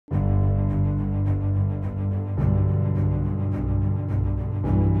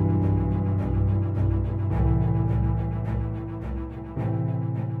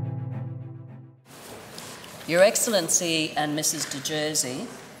Your Excellency and Mrs. de Jersey,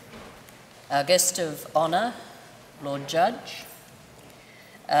 our guest of honour, Lord Judge,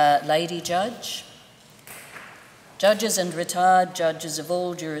 Lady Judge, judges and retired judges of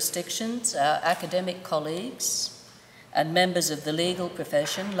all jurisdictions, our academic colleagues, and members of the legal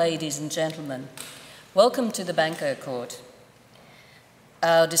profession, ladies and gentlemen, welcome to the Banco Court.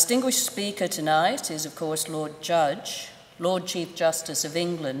 Our distinguished speaker tonight is, of course, Lord Judge, Lord Chief Justice of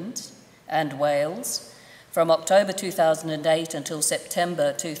England and Wales, from October 2008 until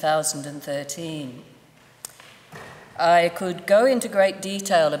September 2013. I could go into great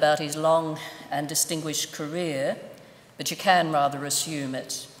detail about his long and distinguished career, but you can rather assume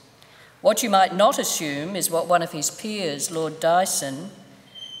it. What you might not assume is what one of his peers, Lord Dyson,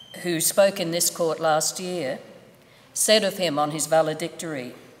 who spoke in this court last year, said of him on his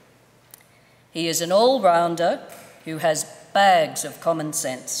valedictory. He is an all-rounder who has bags of common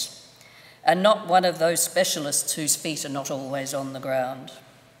sense, and not one of those specialists whose feet are not always on the ground.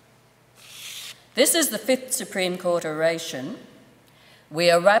 This is the 5th Supreme Court oration. We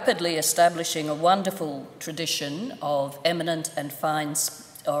are rapidly establishing a wonderful tradition of eminent and fine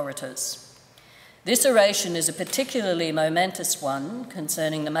orators. This oration is a particularly momentous one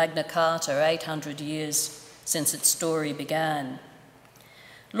concerning the Magna Carta, 800 years since its story began.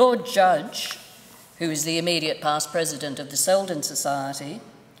 Lord Judge, who is the immediate past president of the Selden Society,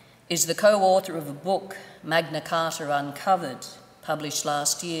 is the co-author of a book, Magna Carta Uncovered, published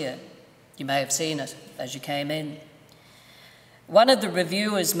last year. You may have seen it as you came in. One of the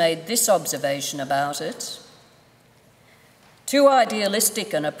reviewers made this observation about it: too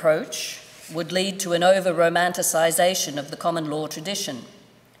idealistic an approach would lead to an over-romanticisation of the common law tradition.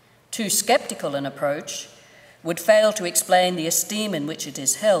 Too sceptical an approach would fail to explain the esteem in which it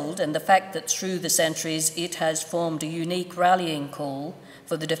is held and the fact that through the centuries it has formed a unique rallying call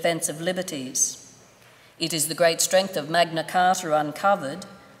for the defence of liberties. It is the great strength of Magna Carta Uncovered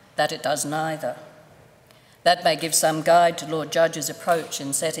that it does neither. That may give some guide to Lord Judge's approach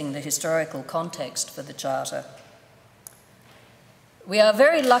in setting the historical context for the Charter. We are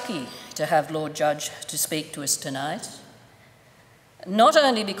very lucky to have Lord Judge to speak to us tonight, not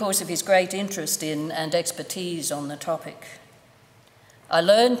only because of his great interest in and expertise on the topic. I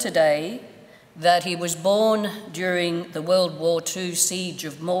learned today that he was born during the World War II siege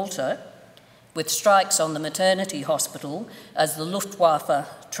of Malta, with strikes on the maternity hospital as the Luftwaffe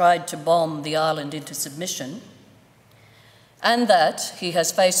tried to bomb the island into submission, and that he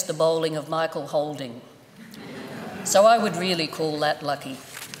has faced the bowling of Michael Holding. So I would really call that lucky.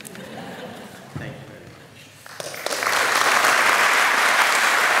 Thank you very much.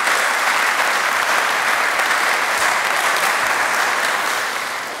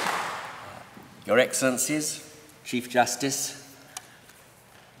 Your Excellencies, Chief Justice.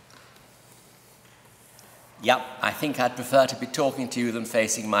 Yep, I think I'd prefer to be talking to you than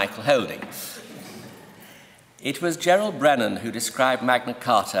facing Michael Holding. It was Gerald Brennan who described Magna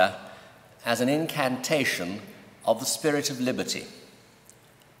Carta as an incantation of the spirit of liberty.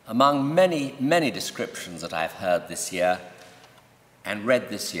 Among many, many descriptions that I've heard this year and read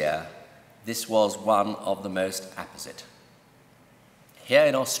this year, this was one of the most apposite. Here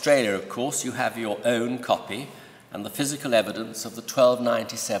in Australia, of course, you have your own copy and the physical evidence of the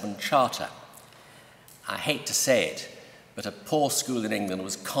 1297 Charter. I hate to say it, but a poor school in England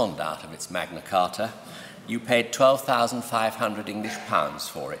was conned out of its Magna Carta. You paid 12,500 English pounds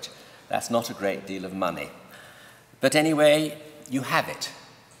for it. That's not a great deal of money. But anyway, you have it.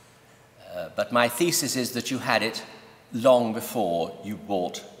 But my thesis is that you had it long before you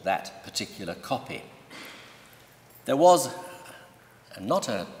bought that particular copy. There was not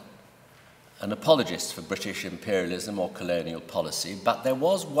an apologist for British imperialism or colonial policy, but there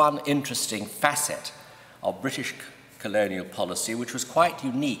was one interesting facet of British colonial policy which was quite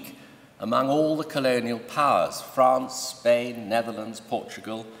unique among all the colonial powers: France, Spain, Netherlands,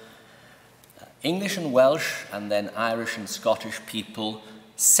 Portugal. English and Welsh, and then Irish and Scottish people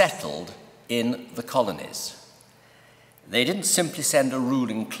settled in the colonies. They didn't simply send a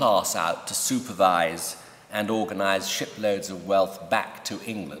ruling class out to supervise and organize shiploads of wealth back to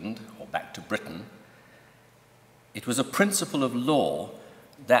England or back to Britain. It was a principle of law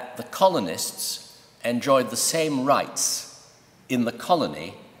that the colonists enjoyed the same rights in the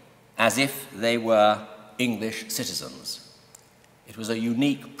colony as if they were English citizens. It was a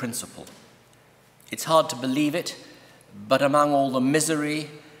unique principle. It's hard to believe it, but among all the misery,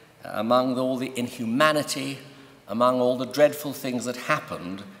 among all the inhumanity, among all the dreadful things that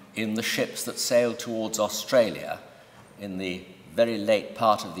happened in the ships that sailed towards Australia in the very late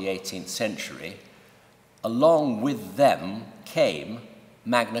part of the 18th century, along with them came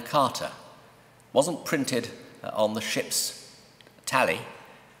Magna Carta. wasn't printed on the ship's tally,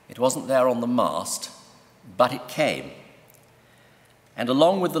 it wasn't there on the mast, but it came. And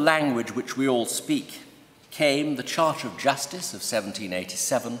along with the language which we all speak came the Charter of Justice of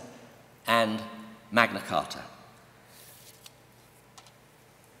 1787 and Magna Carta.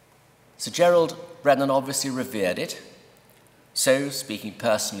 Sir Gerald Brennan obviously revered it, so, speaking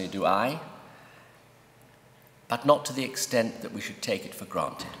personally, do I, but not to the extent that we should take it for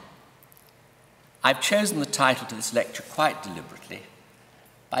granted. I've chosen the title to this lecture quite deliberately.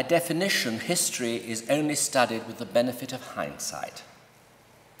 By definition, history is only studied with the benefit of hindsight.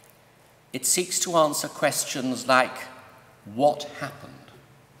 It seeks to answer questions like, what happened?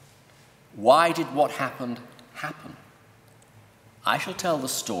 Why did what happened happen? I shall tell the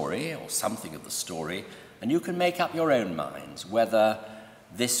story, or something of the story, and you can make up your own minds whether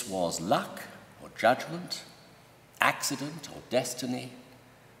this was luck or judgment, accident or destiny,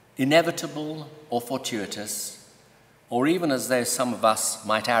 inevitable or fortuitous, or even, as though some of us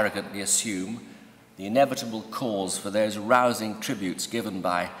might arrogantly assume, the inevitable cause for those rousing tributes given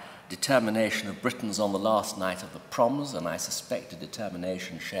by determination of Britons on the last night of the proms, and I suspect a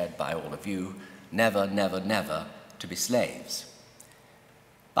determination shared by all of you, never, never, never to be slaves.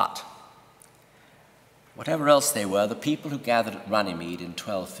 But, whatever else they were, the people who gathered at Runnymede in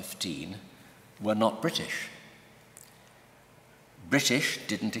 1215 were not British. British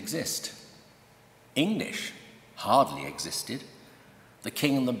didn't exist. English hardly existed. The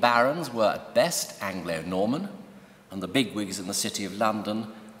king and the barons were at best Anglo-Norman, and the bigwigs in the city of London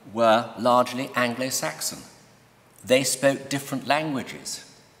were largely Anglo-Saxon. They spoke different languages.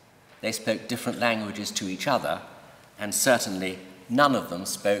 They spoke different languages to each other, and certainly none of them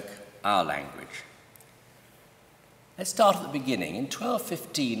spoke our language. Let's start at the beginning. In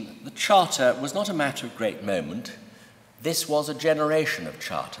 1215, the charter was not a matter of great moment. This was a generation of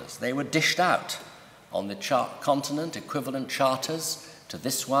charters. They were dished out. On the continent, equivalent charters to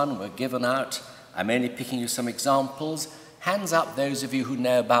this one were given out. I'm only picking you some examples. Hands up those of you who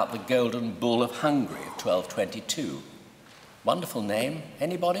know about the Golden Bull of Hungary of 1222. Wonderful name.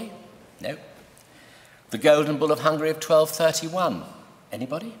 Anybody? No. The Golden Bull of Hungary of 1231.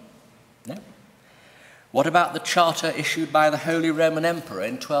 Anybody? No. What about the charter issued by the Holy Roman Emperor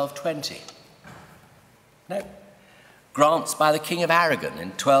in 1220? No. Grants by the King of Aragon in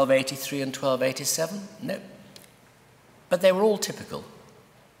 1283 and 1287? No. But they were all typical.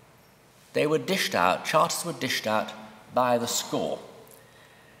 They were dished out, charters were dished out by the score.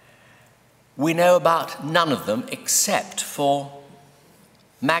 We know about none of them except for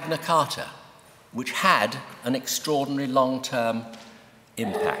Magna Carta, which had an extraordinary long-term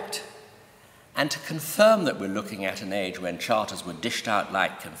impact. And to confirm that we're looking at an age when charters were dished out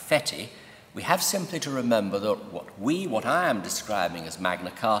like confetti, we have simply to remember that what I am describing as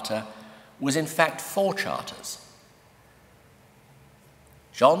Magna Carta was in fact 4 charters.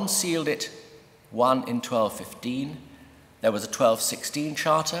 John sealed it, one in 1215. There was a 1216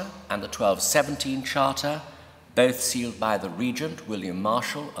 charter and a 1217 charter, both sealed by the regent, William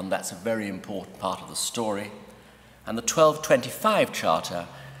Marshall, and that's a very important part of the story. And the 1225 charter,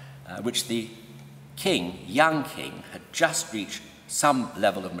 which the king, young king, had just reached some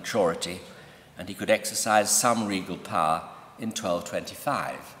level of maturity, and he could exercise some regal power in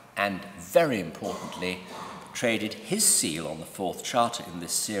 1225, and very importantly, traded his seal on the 4th charter in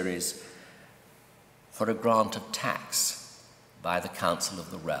this series for a grant of tax by the Council of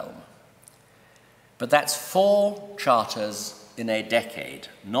the Realm. But that's 4 charters in a decade,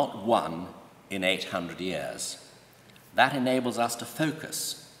 not one in 800 years. That enables us to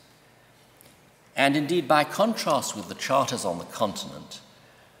focus. And indeed, by contrast with the charters on the continent,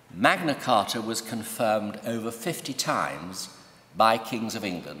 Magna Carta was confirmed over 50 times by kings of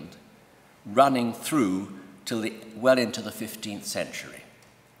England, running through till well into the 15th century.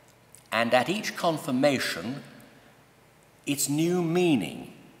 And at each confirmation, its new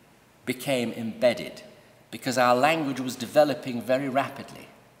meaning became embedded because our language was developing very rapidly.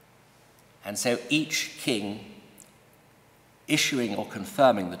 And so each king issuing or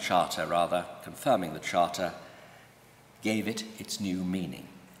confirming the charter, gave it its new meaning.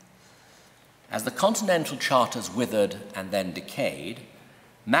 As the continental charters withered and then decayed,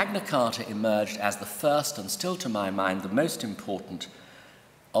 Magna Carta emerged as the first and still to my mind the most important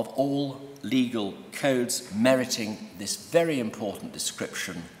of all legal codes meriting this very important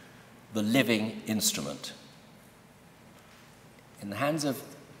description, the living instrument. In the hands of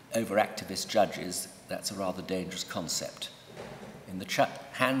overactivist judges, that's a rather dangerous concept. In the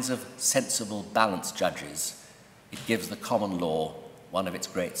hands of sensible, balanced judges, it gives the common law one of its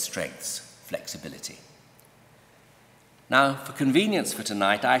great strengths, flexibility. Now, for convenience for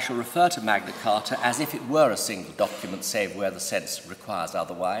tonight, I shall refer to Magna Carta as if it were a single document, save where the sense requires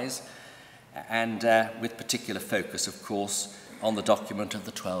otherwise, and with particular focus, of course, on the document of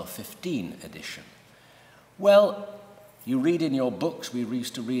the 1215 edition. Well, you read in your books, we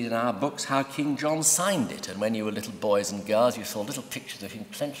used to read in our books, how King John signed it, and when you were little boys and girls, you saw little pictures of him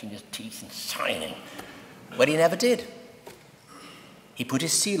clenching his teeth and signing. Well, he never did. He put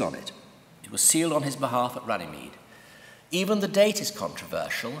his seal on it. It was sealed on his behalf at Runnymede. Even the date is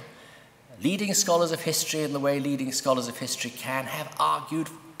controversial. Leading scholars of history, in the way leading scholars of history can, have argued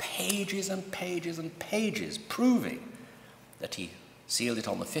pages and pages and pages proving that he sealed it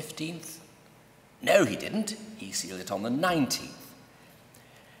on the 15th. No, he didn't. He sealed it on the 19th.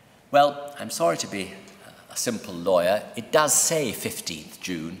 Well, I'm sorry to be a simple lawyer. It does say 15th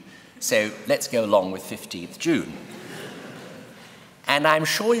June, so let's go along with 15th June. And I'm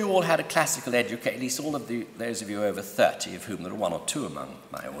sure you all had a classical education, at least all of those of you over 30, of whom there are one or two among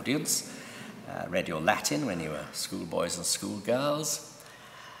my audience, read your Latin when you were schoolboys and schoolgirls.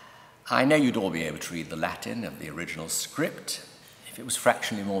 I know you'd all be able to read the Latin of the original script. If it was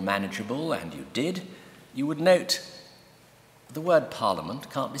fractionally more manageable, and you did, you would note the word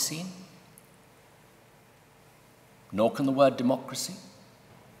parliament can't be seen, nor can the word democracy,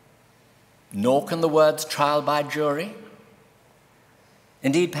 nor can the words trial by jury.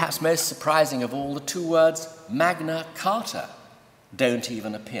 Indeed, perhaps most surprising of all, the two words Magna Carta don't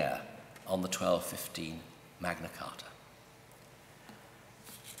even appear on the 1215 Magna Carta.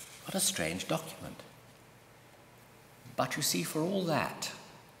 What a strange document. But you see, for all that,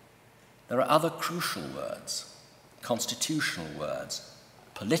 there are other crucial words, constitutional words,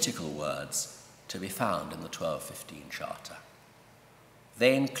 political words to be found in the 1215 Charter.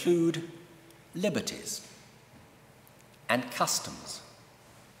 They include liberties and customs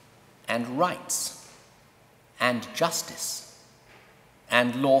and rights and justice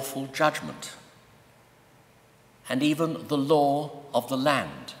and lawful judgment and even the law of the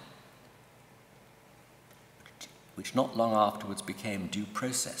land, which not long afterwards became due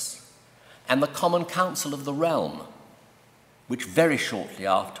process, and the common council of the realm, which very shortly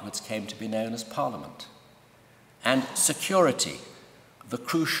afterwards came to be known as Parliament, and security, the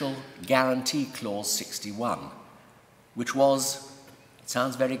crucial Guarantee Clause 61, which was, it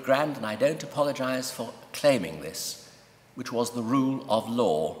sounds very grand, and I don't apologize for claiming this, which was the rule of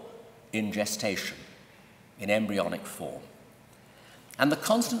law in gestation, in embryonic form. And the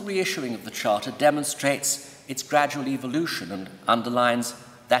constant reissuing of the Charter demonstrates its gradual evolution and underlines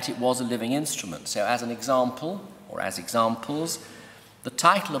that it was a living instrument. So as an example, or as examples, the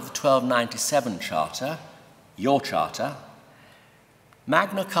title of the 1297 Charter, your Charter,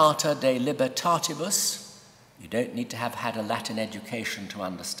 Magna Carta de Libertatibus, you don't need to have had a Latin education to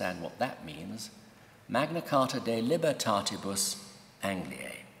understand what that means, Magna Carta de Libertatibus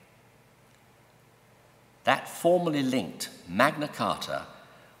Angliae. That formally linked Magna Carta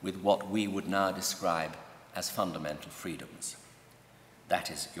with what we would now describe as fundamental freedoms. That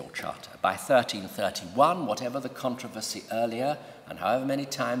is your charter. By 1331, whatever the controversy earlier, and however many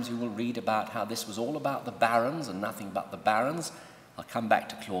times you will read about how this was all about the barons and nothing but the barons, I'll come back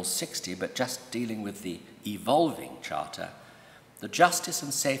to Clause 60, but just dealing with the evolving charter, the justice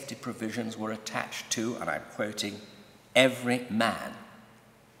and safety provisions were attached to, and I'm quoting, every man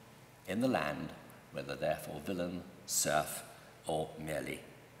in the land, whether therefore villain, serf, or merely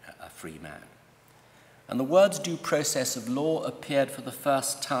a free man. And the words due process of law appeared for the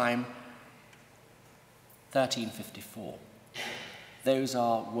first time 1354. Those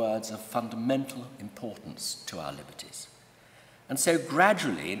are words of fundamental importance to our liberties. And so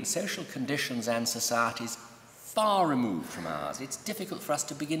gradually, in social conditions and societies far removed from ours, it's difficult for us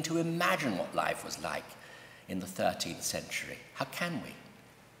to begin to imagine what life was like in the 13th century. How can we?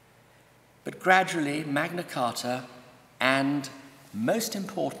 But gradually, Magna Carta, and most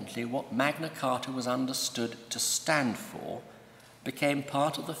importantly, what Magna Carta was understood to stand for, became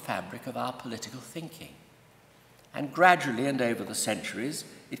part of the fabric of our political thinking. And gradually, and over the centuries,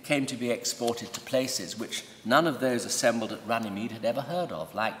 it came to be exported to places which none of those assembled at Runnymede had ever heard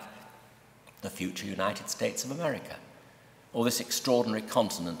of, like the future United States of America, or this extraordinary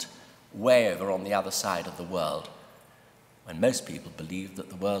continent way over on the other side of the world, when most people believed that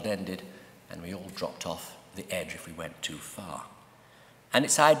the world ended and we all dropped off the edge if we went too far. And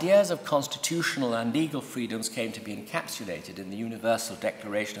its ideas of constitutional and legal freedoms came to be encapsulated in the Universal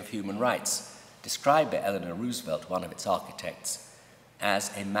Declaration of Human Rights, described by Eleanor Roosevelt, one of its architects,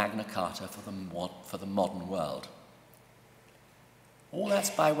 as a Magna Carta for the modern world. All that's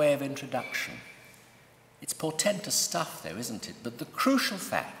by way of introduction. It's portentous stuff, though, isn't it? But the crucial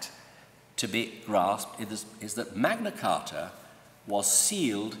fact to be grasped is that Magna Carta was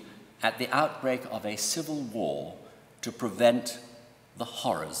sealed at the outbreak of a civil war to prevent the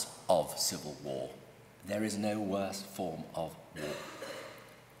horrors of civil war. There is no worse form of war.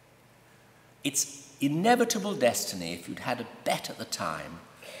 Its inevitable destiny, if you'd had a bet at the time,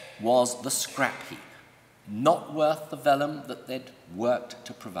 was the scrap heap, not worth the vellum that they'd worked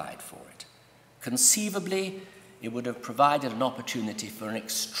to provide for it. Conceivably, it would have provided an opportunity for an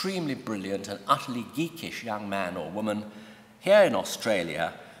extremely brilliant and utterly geekish young man or woman here in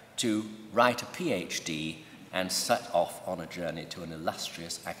Australia to write a PhD and set off on a journey to an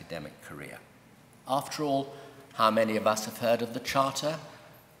illustrious academic career. After all, how many of us have heard of the Charter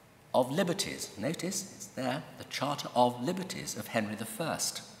of Liberties? Notice, it's there, the Charter of Liberties of Henry I.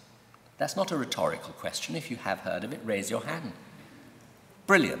 That's not a rhetorical question. If you have heard of it, raise your hand.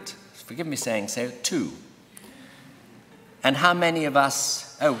 Brilliant. Forgive me saying so, 2. And how many of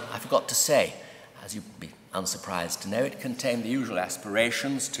us, oh, I forgot to say, as you'd be unsurprised to know, it contained the usual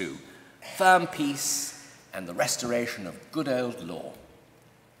aspirations to firm peace and the restoration of good old law.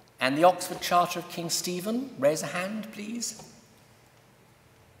 And the Oxford Charter of King Stephen, raise a hand, please.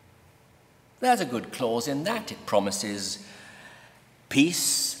 There's a good clause in that. It promises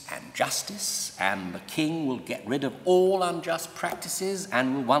peace and justice, and the king will get rid of all unjust practices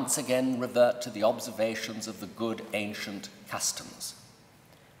and will once again revert to the observations of the good ancient customs.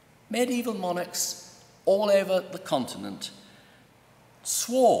 Medieval monarchs all over the continent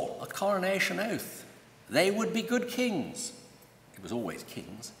swore a coronation oath. They would be good kings. It was always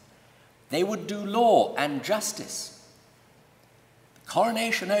kings. They would do law and justice. The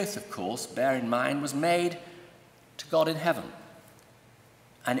coronation oath, of course, bear in mind, was made to God in heaven.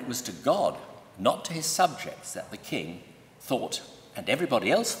 And it was to God, not to his subjects, that the king thought, and everybody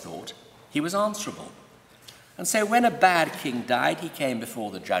else thought, he was answerable. And so when a bad king died, he came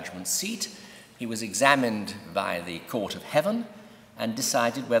before the judgment seat. He was examined by the court of heaven and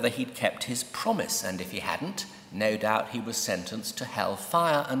decided whether he'd kept his promise. And if he hadn't, no doubt he was sentenced to hell,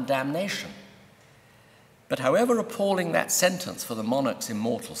 fire, and damnation. But however appalling that sentence for the monarch's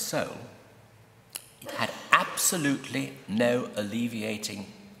immortal soul, it had absolutely no alleviating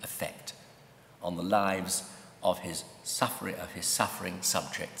effect on the lives of his suffering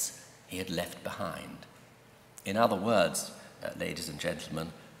subjects he had left behind. In other words, ladies and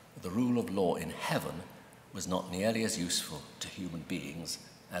gentlemen, the rule of law in heaven was not nearly as useful to human beings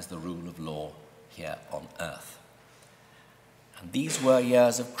as the rule of law here on earth. And these were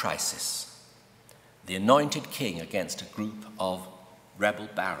years of crisis. The anointed king against a group of rebel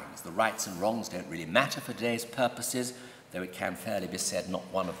barons. The rights and wrongs don't really matter for today's purposes, though it can fairly be said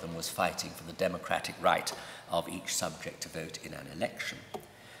not one of them was fighting for the democratic right of each subject to vote in an election.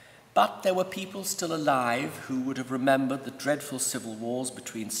 But there were people still alive who would have remembered the dreadful civil wars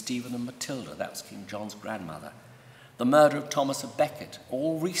between Stephen and Matilda, that was King John's grandmother, the murder of Thomas of Becket,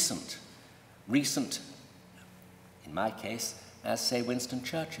 all recent, in my case, as say Winston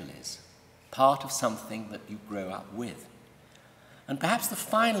Churchill is, part of something that you grow up with. And perhaps the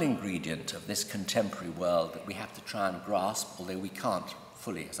final ingredient of this contemporary world that we have to try and grasp, although we can't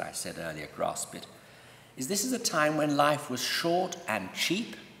fully, as I said earlier, grasp it, is this is a time when life was short and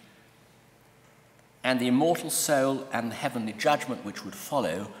cheap, and the immortal soul and the heavenly judgment which would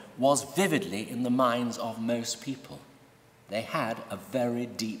follow was vividly in the minds of most people. They had a very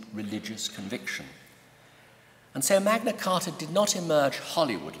deep religious conviction. And so Magna Carta did not emerge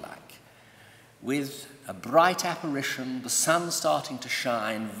Hollywood-like, with a bright apparition, the sun starting to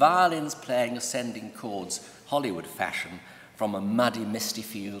shine, violins playing ascending chords, Hollywood fashion, from a muddy, misty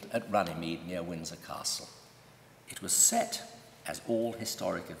field at Runnymede near Windsor Castle. It was set, as all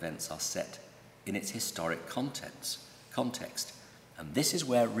historic events are set, in its historic context. And this is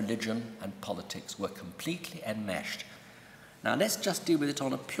where religion and politics were completely enmeshed. Now let's just deal with it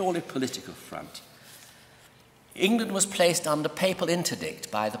on a purely political front. England was placed under papal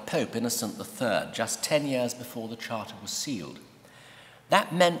interdict by the Pope Innocent III just 10 years before the Charter was sealed.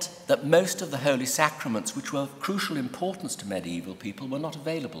 That meant that most of the holy sacraments, which were of crucial importance to medieval people, were not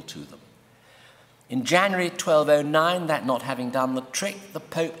available to them. In January 1209, that not having done the trick, the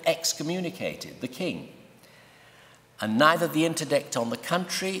Pope excommunicated the king. And neither the interdict on the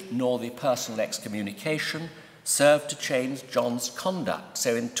country nor the personal excommunication served to change John's conduct.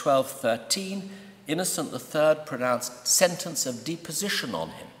 So in 1213, Innocent III pronounced sentence of deposition on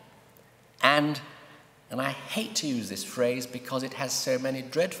him. And I hate to use this phrase because it has so many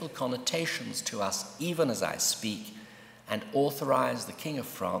dreadful connotations to us even as I speak, and authorized the King of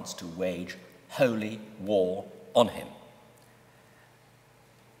France to wage holy war on him.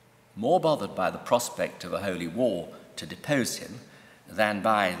 More bothered by the prospect of a holy war to depose him than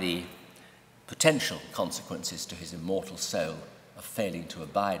by the potential consequences to his immortal soul of failing to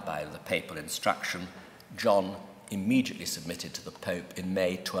abide by the papal instruction, John immediately submitted to the Pope in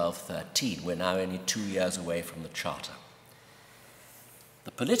May 1213. We're now only 2 years away from the Charter.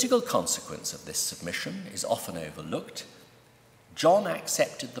 The political consequence of this submission is often overlooked. John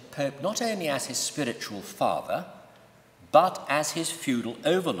accepted the Pope not only as his spiritual father, but as his feudal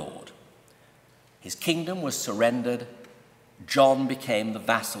overlord. His kingdom was surrendered. John became the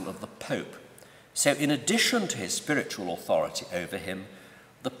vassal of the Pope. So in addition to his spiritual authority over him,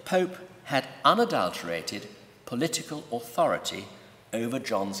 the Pope had unadulterated political authority over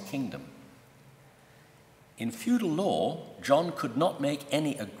John's kingdom. In feudal law, John could not make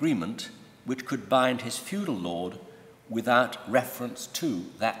any agreement which could bind his feudal lord without reference to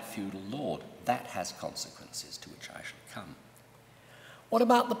that feudal lord. That has consequences to which I shall come. What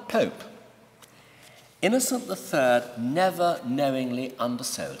about the Pope? Innocent III never knowingly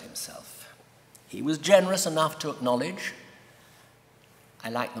undersold himself. He was generous enough to acknowledge, I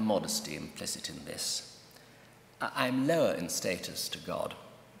like the modesty implicit in this, I'm lower in status to God.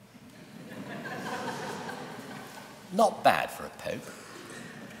 Not bad for a pope,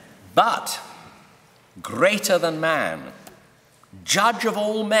 but greater than man, judge of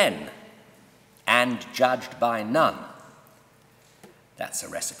all men, and judged by none. That's a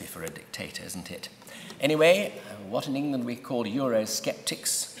recipe for a dictator, isn't it? Anyway, what in England we call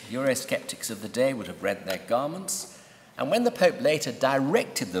Eurosceptics. Eurosceptics of the day would have rent their garments, and when the Pope later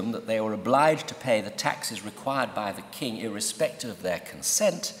directed them that they were obliged to pay the taxes required by the king irrespective of their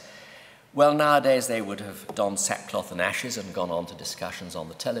consent, well, nowadays they would have donned sackcloth and ashes and gone on to discussions on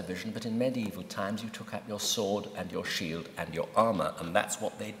the television, but in medieval times you took up your sword and your shield and your armour, and that's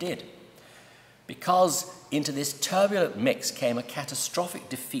what they did. Because into this turbulent mix came a catastrophic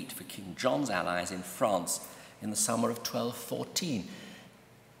defeat for King John's allies in France in the summer of 1214.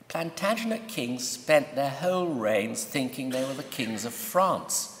 Plantagenet kings spent their whole reigns thinking they were the kings of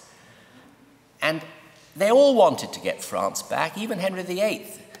France. And they all wanted to get France back, even Henry VIII.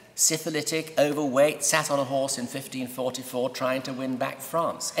 Syphilitic, overweight, sat on a horse in 1544 trying to win back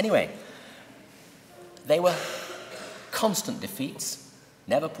France. Anyway, they were constant defeats,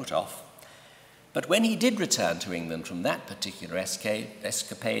 never put off. But when he did return to England from that particular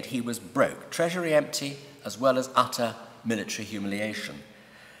escapade, he was broke, treasury empty, as well as utter military humiliation.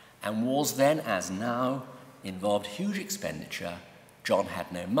 And wars then, as now, involved huge expenditure. John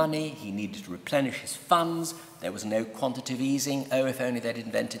had no money, he needed to replenish his funds, there was no quantitative easing. Oh, if only they'd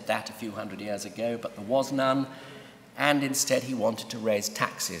invented that a few hundred years ago, but there was none. And instead he wanted to raise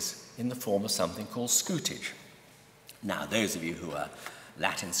taxes in the form of something called scutage. Now, those of you who are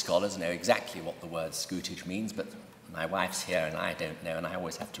Latin scholars know exactly what the word scutage means, but my wife's here and I don't know, and I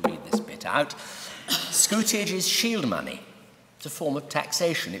always have to read this bit out. Scutage is shield money. It's a form of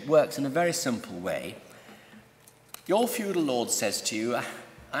taxation. It works in a very simple way. Your feudal lord says to you,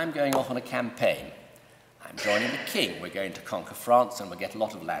 I'm going off on a campaign. I'm joining the king. We're going to conquer France and we'll get a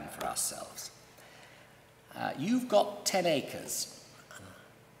lot of land for ourselves. You've got 10 acres.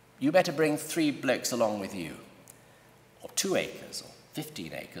 You better bring 3 blokes along with you, or 2 acres, or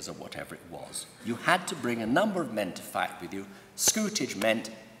 15 acres, or whatever it was. You had to bring a number of men to fight with you. Scutage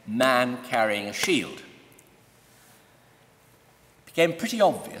meant man carrying a shield. It became pretty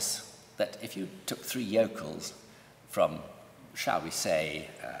obvious that if you took 3 yokels from, shall we say,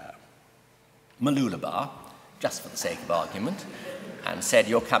 Malulabar, just for the sake of argument, and said,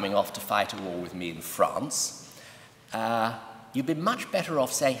 you're coming off to fight a war with me in France, you'd be much better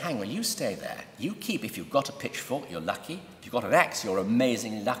off saying, hang on, you stay there. You keep, if you've got a pitchfork, you're lucky. If you've got an axe, you're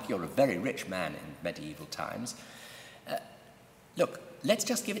amazingly lucky. You're a very rich man in medieval times. Look, let's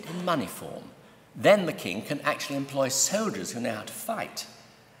just give it in money form. Then the king can actually employ soldiers who know how to fight.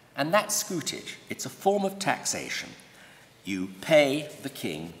 And that's scutage. It's a form of taxation. You pay the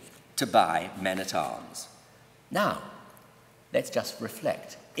king to buy men-at-arms. Now, let's just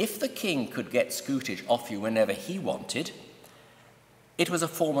reflect. If the king could get scutage off you whenever he wanted, it was a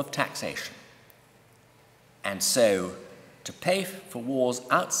form of taxation. And so, to pay for wars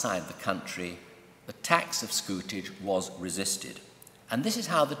outside the country, the tax of scutage was resisted. And this is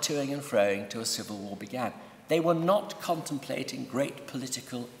how the toing and froing to a civil war began. They were not contemplating great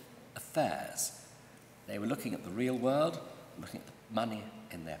political affairs. They were looking at the real world, looking at the money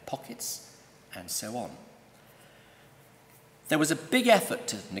in their pockets, and so on. There was a big effort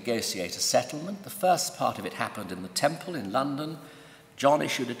to negotiate a settlement. The first part of it happened in the Temple in London. John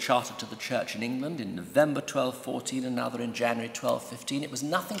issued a charter to the church in England in November 1214, another in January 1215. It was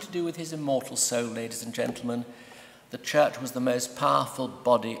nothing to do with his immortal soul, ladies and gentlemen. The church was the most powerful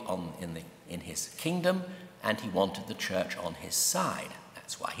body in his kingdom, and he wanted the church on his side.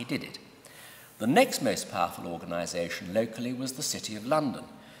 That's why he did it. The next most powerful organisation locally was the City of London.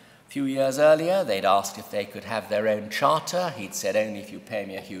 A few years earlier, they'd asked if they could have their own charter. He'd said, only if you pay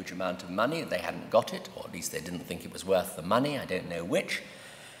me a huge amount of money. They hadn't got it, or at least they didn't think it was worth the money. I don't know which.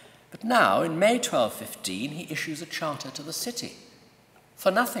 But now, in May 1215, he issues a charter to the city for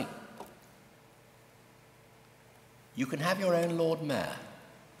nothing. You can have your own Lord Mayor.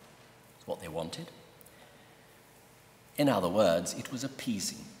 That's what they wanted. In other words, it was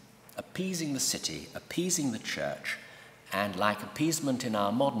appeasing the city, appeasing the church, and like appeasement in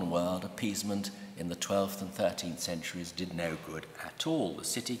our modern world, appeasement in the 12th and 13th centuries did no good at all. The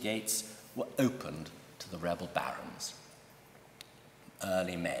city gates were opened to the rebel barons.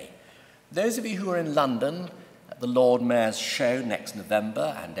 Early May. Those of you who are in London at the Lord Mayor's show next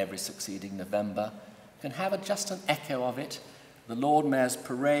November and every succeeding November can have just an echo of it. The Lord Mayor's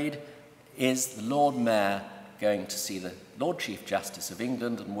parade is the Lord Mayor going to see the Lord Chief Justice of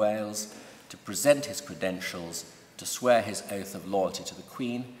England and Wales to present his credentials, to swear his oath of loyalty to the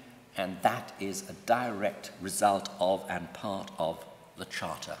Queen, and that is a direct result of and part of the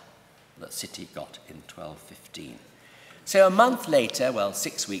charter that City got in 1215. So a month later, well,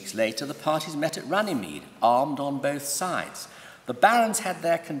 6 weeks later, the parties met at Runnymede, armed on both sides. The barons had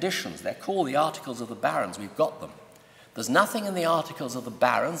their conditions. They're called the Articles of the Barons. We've got them. There's nothing in the Articles of the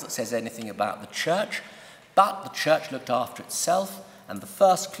Barons that says anything about the church, but the church looked after itself, and the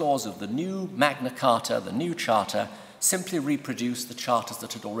first clause of the new Magna Carta, the new charter, simply reproduced the charters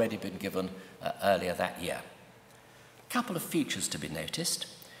that had already been given earlier that year. A couple of features to be noticed.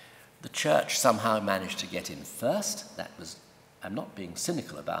 The church somehow managed to get in first. That was, I'm not being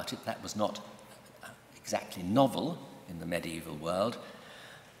cynical about it, that was not exactly novel in the medieval world.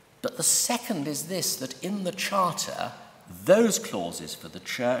 But the second is this, that in the charter, those clauses for the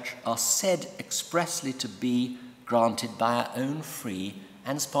church are said expressly to be granted by our own free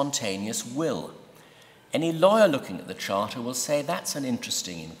and spontaneous will. Any lawyer looking at the charter will say that's an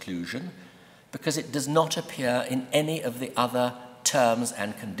interesting inclusion because it does not appear in any of the other terms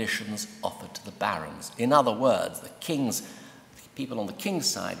and conditions offered to the barons. In other words, the people on the king's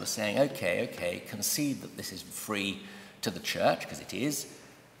side were saying, okay, concede that this is free to the church, because it is,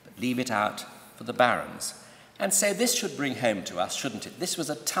 but leave it out for the barons. And so this should bring home to us, shouldn't it? This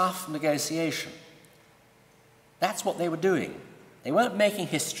was a tough negotiation. That's what they were doing. They weren't making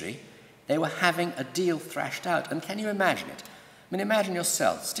history, they were having a deal thrashed out. And can you imagine it? I mean, imagine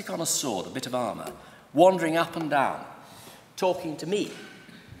yourself, stick on a sword, a bit of armour, wandering up and down, talking to me.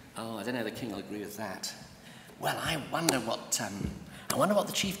 Oh, I don't know, the king will agree with that. Well, I wonder what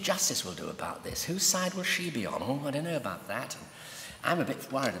the Chief Justice will do about this. Whose side will she be on? Oh, I don't know about that. I'm a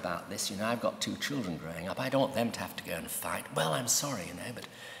bit worried about this. You know, I've got 2 children growing up. I don't want them to have to go and fight. Well, I'm sorry, you know, but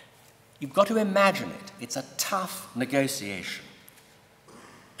you've got to imagine it. It's a tough negotiation.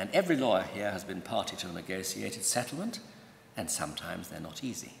 And every lawyer here has been party to a negotiated settlement, and sometimes they're not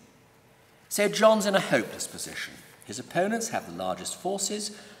easy. So John's in a hopeless position. His opponents have the largest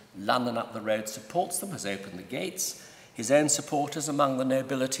forces. London up the road supports them, has opened the gates. His own supporters among the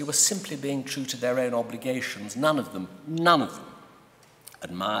nobility were simply being true to their own obligations. None of them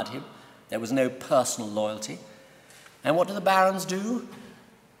admired him. There was no personal loyalty. And what do the barons do?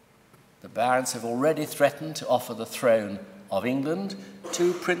 The barons have already threatened to offer the throne of England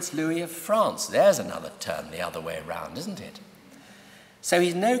to Prince Louis of France. There's another turn the other way around, isn't it? So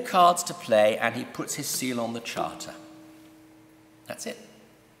he's no cards to play, and he puts his seal on the charter. That's it.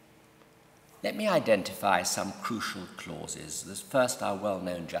 Let me identify some crucial clauses. There's first our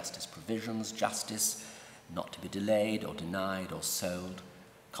well-known justice provisions. Justice not to be delayed or denied or sold.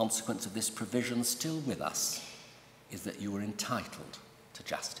 Consequence of this provision still with us is that you were entitled to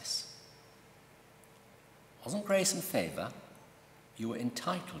justice. It wasn't grace and favour. You were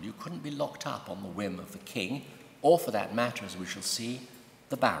entitled. You couldn't be locked up on the whim of the king, or for that matter, as we shall see,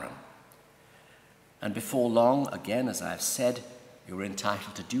 the baron. And before long, again, as I've said, you were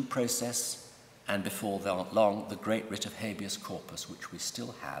entitled to due process, and before long, the great writ of habeas corpus, which we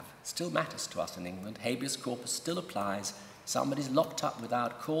still have, still matters to us in England. Habeas corpus still applies. Somebody's locked up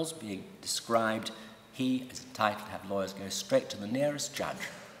without cause being described. He is entitled to have lawyers go straight to the nearest judge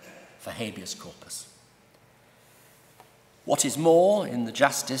for habeas corpus. What is more, in the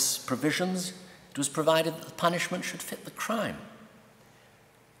justice provisions, it was provided that the punishment should fit the crime.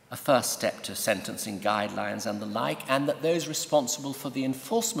 A first step to sentencing guidelines and the like, and that those responsible for the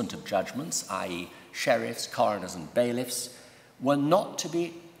enforcement of judgments, i.e. sheriffs, coroners and bailiffs, were not to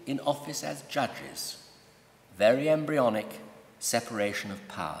be in office as judges. Very embryonic separation of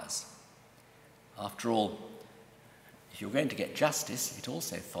powers. After all, if you were going to get justice, it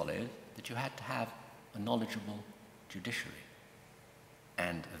also followed that you had to have a knowledgeable judiciary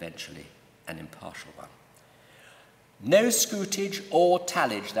and eventually an impartial one. No scutage or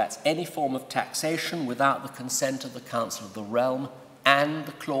tallage, that's any form of taxation, without the consent of the Council of the Realm, and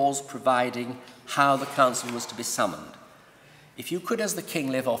the clause providing how the council was to be summoned. If you could, as the king,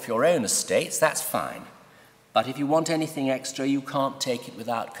 live off your own estates, that's fine. But if you want anything extra, you can't take it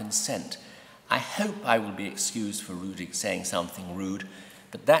without consent. I hope I will be excused for saying something rude,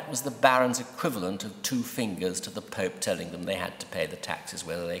 but that was the barons' equivalent of 2 fingers to the Pope telling them they had to pay the taxes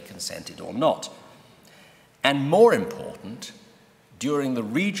whether they consented or not. And more important, during the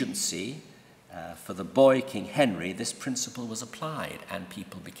regency for the boy King Henry, this principle was applied and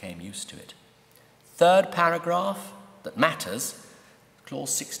people became used to it. Third paragraph that matters,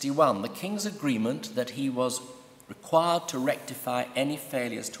 clause 61, the king's agreement that he was required to rectify any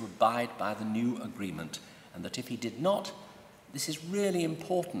failures to abide by the new agreement, and that if he did not, this is really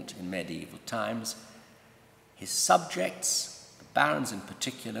important in medieval times, his subjects, the barons in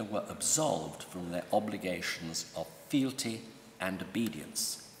particular, were absolved from their obligations of fealty and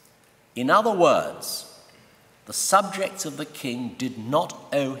obedience. In other words, the subjects of the king did not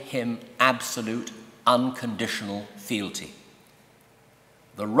owe him absolute, unconditional fealty.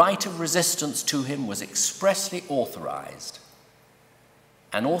 The right of resistance to him was expressly authorized,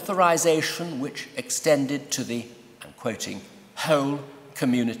 an authorization which extended to the, I'm quoting, whole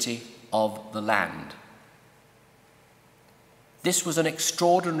community of the land. This was an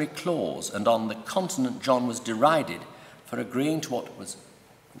extraordinary clause, and on the continent John was derided for agreeing to what was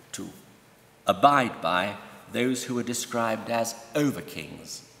to abide by those who were described as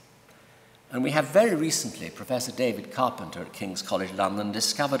over-kings. And we have very recently, Professor David Carpenter at King's College London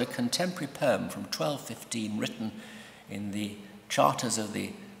discovered a contemporary poem from 1215 written in the charters of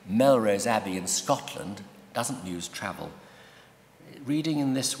the Melrose Abbey in Scotland, doesn't use travel, reading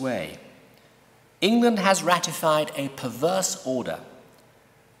in this way: England has ratified a perverse order.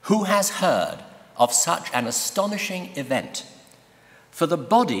 Who has heard of such an astonishing event? For the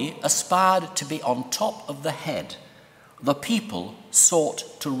body aspired to be on top of the head. The people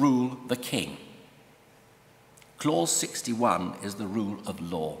sought to rule the king. Clause 61 is the rule of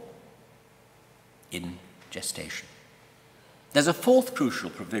law in gestation. There's a fourth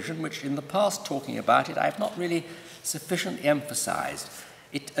crucial provision, which in the past talking about it, I have not really sufficiently emphasized.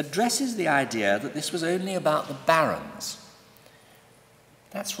 It addresses the idea that this was only about the barons.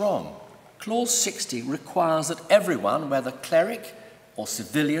 That's wrong. Clause 60 requires that everyone, whether cleric or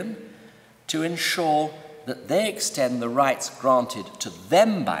civilian, to ensure that they extend the rights granted to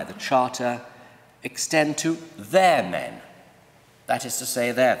them by the Charter, extend to their men, that is to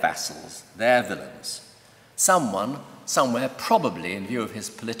say, their vassals, their villains. Someone, somewhere, probably in view of his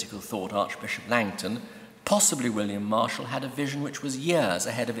political thought, Archbishop Langton, possibly William Marshall, had a vision which was years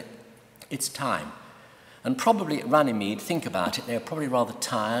ahead of its time. And probably at Runnymede, think about it, they were probably rather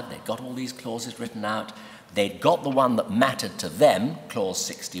tired, they'd got all these clauses written out, they'd got the one that mattered to them, clause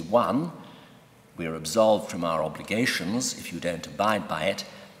 61, we are absolved from our obligations if you don't abide by it,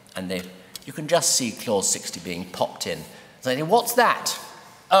 and you can just see clause 60 being popped in. Saying, what's that?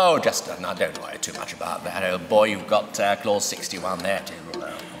 Oh, just, no, don't worry too much about that. Oh boy, you've got clause 61 there too.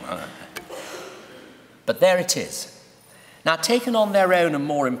 But there it is. Now, taken on their own and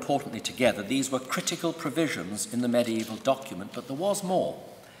more importantly together, these were critical provisions in the medieval document, but there was more.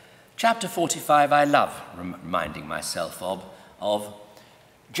 Chapter 45 I love reminding myself of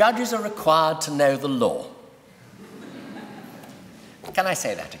judges are required to know the law. Can I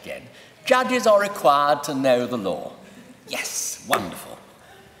say that again? Judges are required to know the law. Yes, wonderful.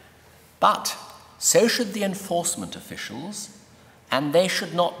 But so should the enforcement officials, and they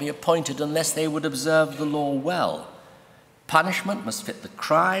should not be appointed unless they would observe the law well. Punishment must fit the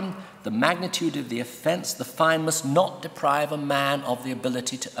crime, the magnitude of the offence. The fine must not deprive a man of the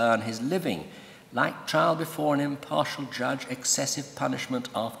ability to earn his living. Like trial before an impartial judge, excessive punishment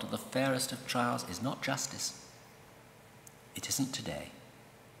after the fairest of trials is not justice. It isn't today.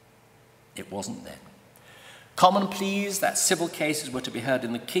 It wasn't then. Common pleas, that civil cases were to be heard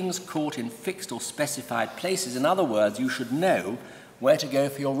in the King's Court in fixed or specified places. In other words, you should know where to go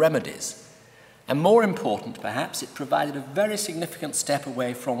for your remedies. And more important, perhaps, it provided a very significant step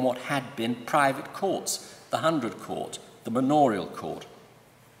away from what had been private courts, the 100 Court, the manorial court.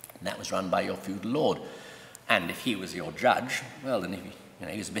 And that was run by your feudal lord. And if he was your judge, well, then if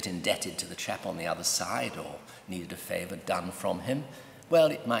he was a bit indebted to the chap on the other side or needed a favour done from him, well,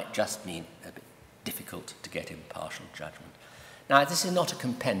 it might just mean a bit difficult to get impartial judgment. Now, this is not a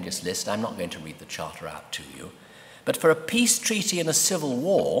compendious list. I'm not going to read the Charter out to you. But for a peace treaty in a civil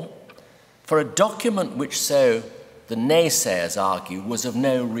war, for a document which, so the naysayers argue, was of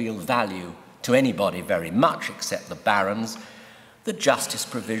no real value to anybody very much except the barons, The justice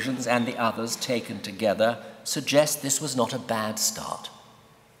provisions and the others taken together suggest this was not a bad start.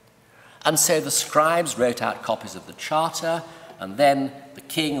 And so the scribes wrote out copies of the charter, and then the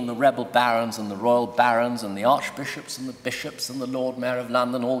king and the rebel barons and the royal barons and the archbishops and the bishops and the Lord Mayor of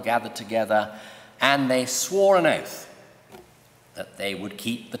London all gathered together, and they swore an oath that they would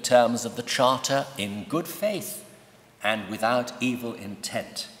keep the terms of the charter in good faith and without evil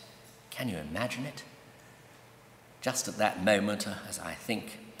intent. Can you imagine it? Just at that moment, as I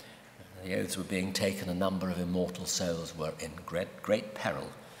think the oaths were being taken, a number of immortal souls were in great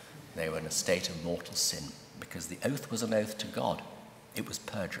peril. They were in a state of mortal sin, because the oath was an oath to God. It was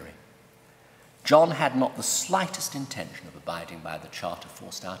perjury. John had not the slightest intention of abiding by the charter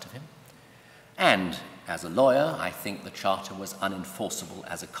forced out of him. And as a lawyer, I think the charter was unenforceable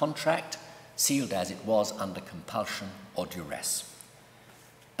as a contract, sealed as it was under compulsion or duress.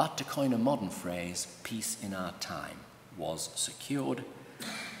 But to coin a modern phrase, peace in our time was secured,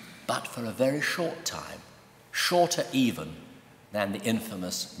 but for a very short time, shorter even than the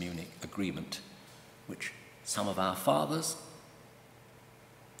infamous Munich Agreement, which some of our fathers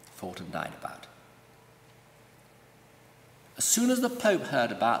fought and died about. As soon as the Pope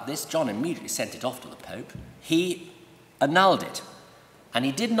heard about this, John immediately sent it off to the Pope. He annulled it, and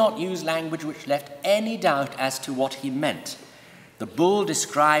he did not use language which left any doubt as to what he meant. The bull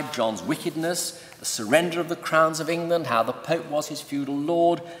described John's wickedness, the surrender of the crowns of England, how the Pope was his feudal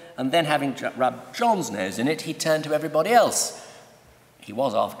lord, and then having rubbed John's nose in it, he turned to everybody else. He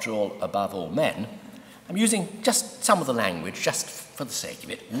was, after all, above all men. I'm using just some of the language, just for the sake of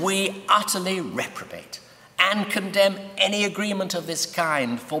it. We utterly reprobate and condemn any agreement of this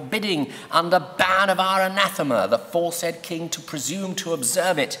kind, forbidding under ban of our anathema the foresaid king to presume to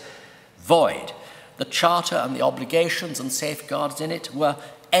observe it. Void. The charter and the obligations and safeguards in it were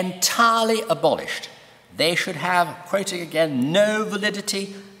entirely abolished. They should have, quoting again, no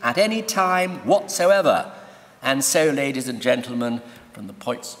validity at any time whatsoever. And so, ladies and gentlemen, from the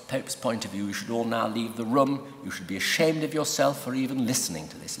Pope's point of view, you should all now leave the room. You should be ashamed of yourself for even listening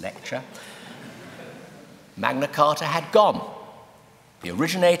to this lecture. Magna Carta had gone. The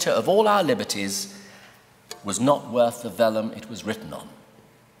originator of all our liberties was not worth the vellum it was written on.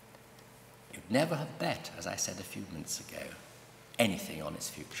 You'd never have bet, as I said a few minutes ago, anything on its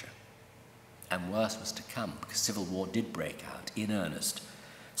future. And worse was to come, because civil war did break out in earnest.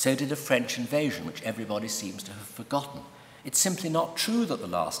 So did a French invasion, which everybody seems to have forgotten. It's simply not true that the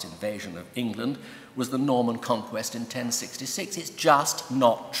last invasion of England was the Norman conquest in 1066. It's just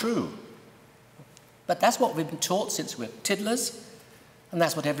not true. But that's what we've been taught since we're tiddlers, and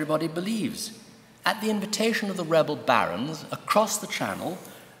that's what everybody believes. At the invitation of the rebel barons, across the Channel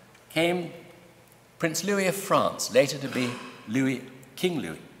came Prince Louis of France, later to be King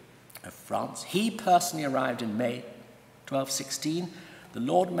Louis of France. He personally arrived in May 1216. The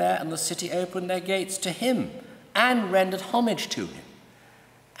Lord Mayor and the city opened their gates to him and rendered homage to him.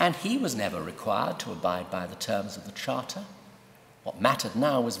 And he was never required to abide by the terms of the Charter. What mattered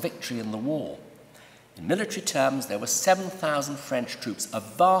now was victory in the war. In military terms, there were 7,000 French troops, a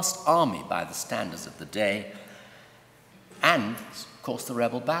vast army by the standards of the day, and, of course, the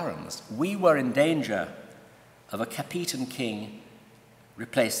rebel barons. We were in danger of a Capetan king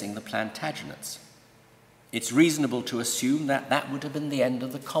replacing the Plantagenets. It's reasonable to assume that that would have been the end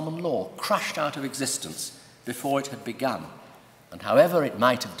of the common law, crushed out of existence before it had begun. And however it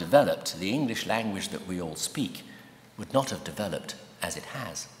might have developed, the English language that we all speak would not have developed as it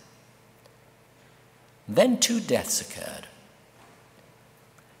has. Then 2 deaths occurred.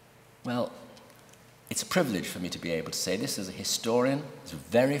 Well, it's a privilege for me to be able to say this as a historian. It's a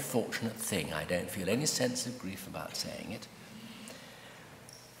very fortunate thing. I don't feel any sense of grief about saying it.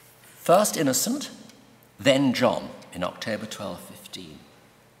 First Innocent, then John, in October 1215.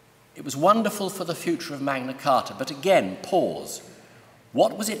 It was wonderful for the future of Magna Carta, but again, pause.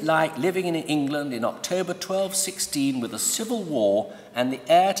 What was it like living in England in October 1216 with a civil war and the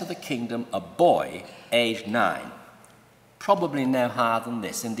heir to the kingdom, a boy, aged 9? Probably no higher than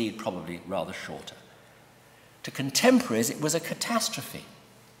this, indeed probably rather shorter. To contemporaries, it was a catastrophe.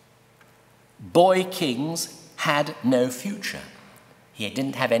 Boy kings had no future. He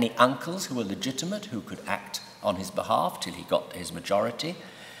didn't have any uncles who were legitimate, who could act on his behalf till he got his majority.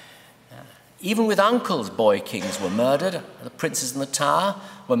 Even with uncles, boy kings were murdered. The princes in the Tower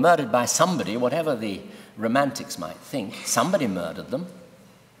were murdered by somebody, whatever the romantics might think. Somebody murdered them.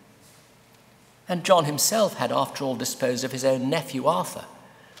 And John himself had, after all, disposed of his own nephew, Arthur.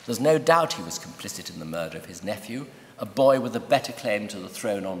 There's no doubt he was complicit in the murder of his nephew, a boy with a better claim to the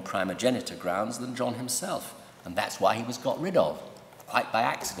throne on primogeniture grounds than John himself. And that's why he was got rid of, quite by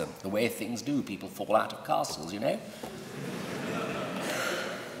accident. The way things do, people fall out of castles, you know.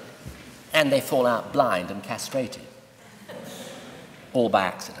 and they fall out blind and castrated, all by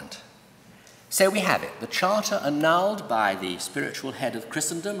accident. So we have it, the charter annulled by the spiritual head of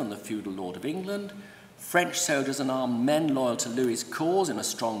Christendom and the feudal lord of England, French soldiers and armed men loyal to Louis's cause in a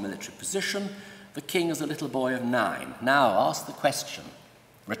strong military position, the king is a little boy of 9. Now ask the question,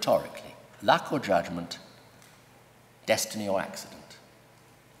 rhetorically, luck or judgment, destiny or accident?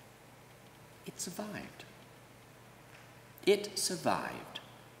 It survived. It survived.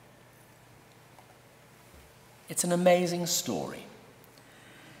 It's an amazing story.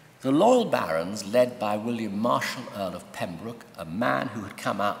 The loyal barons, led by William Marshal, Earl of Pembroke, a man who had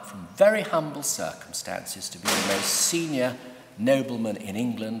come out from very humble circumstances to be the most senior nobleman in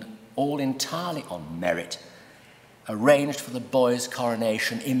England, all entirely on merit, arranged for the boy's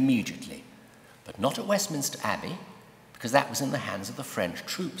coronation immediately, but not at Westminster Abbey, because that was in the hands of the French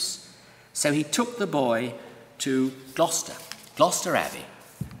troops. So he took the boy to Gloucester Abbey.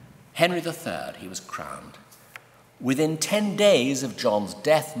 Henry III, he was crowned. Within 10 days of John's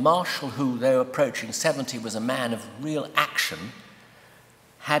death, Marshal, who, though approaching 70, was a man of real action,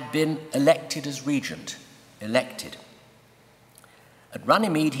 had been elected as regent, elected. At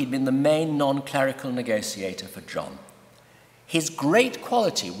Runnymede, he'd been the main non-clerical negotiator for John. His great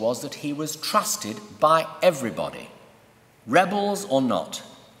quality was that he was trusted by everybody. Rebels or not,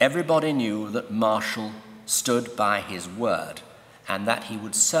 everybody knew that Marshal stood by his word and that he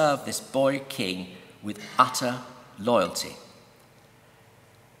would serve this boy king with utter loyalty.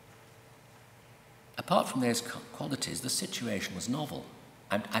 Apart from those qualities, the situation was novel.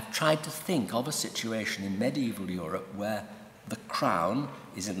 And I've tried to think of a situation in medieval Europe where the crown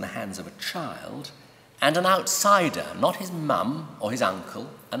is in the hands of a child and an outsider, not his mum or his uncle,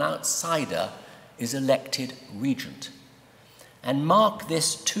 an outsider is elected regent. And mark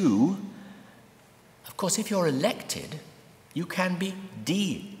this too, of course, if you're elected, you can be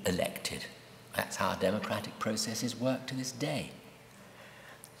de-elected. That's how democratic processes work to this day.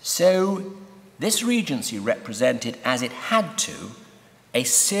 So this regency represented, as it had to, a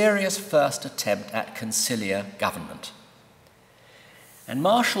serious first attempt at conciliar government. And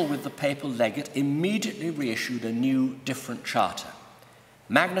Marshal, with the papal legate, immediately reissued a new, different charter.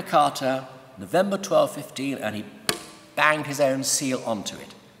 Magna Carta, November 1215, and he banged his own seal onto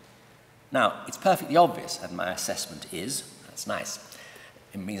it. Now, it's perfectly obvious, and my assessment is, that's nice,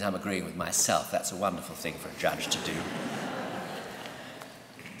 it means I'm agreeing with myself. That's a wonderful thing for a judge to do.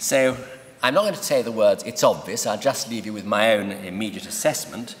 So I'm not going to say the words, it's obvious, I'll just leave you with my own immediate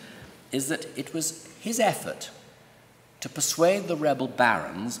assessment, is that it was his effort to persuade the rebel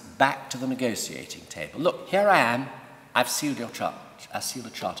barons back to the negotiating table. Look, here I am, I've sealed your charter, I've sealed a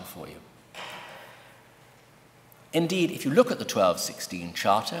charter for you. Indeed, if you look at the 1216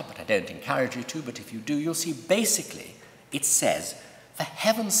 charter, but I don't encourage you to, but if you do, you'll see basically it says, for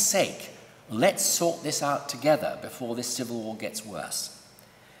heaven's sake, let's sort this out together before this civil war gets worse.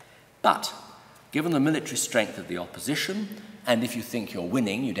 But, given the military strength of the opposition, and if you think you're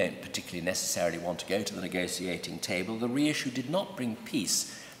winning, you don't particularly necessarily want to go to the negotiating table, the reissue did not bring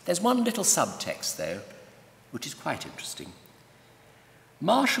peace. There's one little subtext, though, which is quite interesting.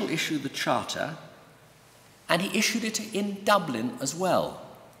 Marshal issued the charter, and he issued it in Dublin as well,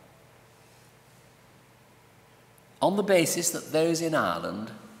 on the basis that those in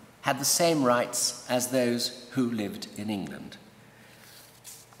Ireland had the same rights as those who lived in England.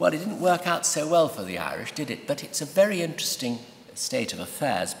 Well, it didn't work out so well for the Irish, did it? But it's a very interesting state of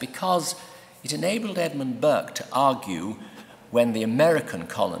affairs because it enabled Edmund Burke to argue, when the American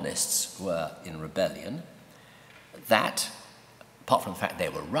colonists were in rebellion, that, apart from the fact they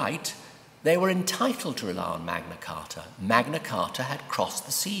were right, they were entitled to rely on Magna Carta. Magna Carta had crossed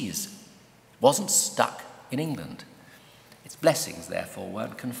the seas, wasn't stuck in England. Its blessings, therefore,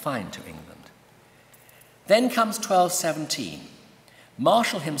 weren't confined to England. Then comes 1217.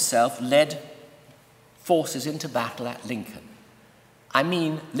 Marshal himself led forces into battle at Lincoln. I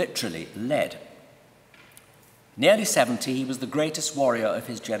mean, literally, led. Nearly 70, he was the greatest warrior of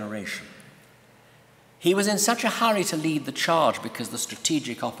his generation. He was in such a hurry to lead the charge because the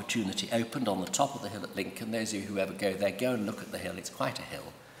strategic opportunity opened on the top of the hill at Lincoln. Those of you who ever go there, go and look at the hill. It's quite a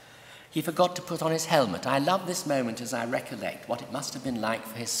hill. He forgot to put on his helmet. I love this moment as I recollect what it must have been like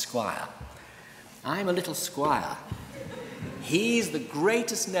for his squire. I'm a little squire. He's the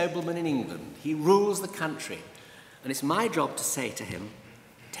greatest nobleman in England. He rules the country. And it's my job to say to him,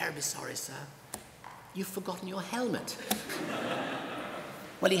 terribly sorry, sir, you've forgotten your helmet.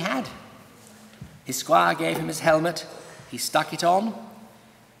 Well, he had. His squire gave him his helmet. He stuck it on.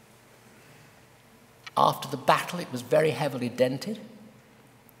 After the battle, it was very heavily dented,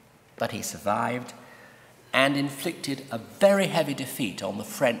 but he survived and inflicted a very heavy defeat on the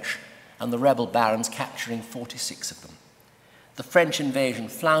French and the rebel barons capturing 46 of them. The French invasion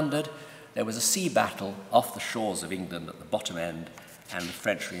floundered. There was a sea battle off the shores of England at the bottom end, and the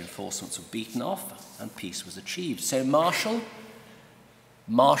French reinforcements were beaten off, and peace was achieved. So Marshall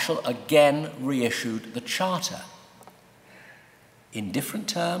again reissued the Charter in different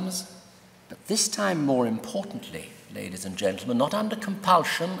terms, but this time more importantly, ladies and gentlemen, not under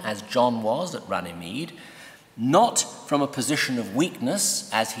compulsion, as John was at Runnymede, not from a position of weakness,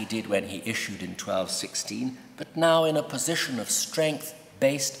 as he did when he issued in 1216, but now in a position of strength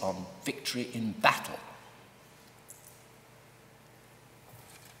based on victory in battle.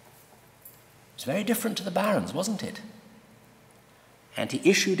 It's very different to the barons, wasn't it? And he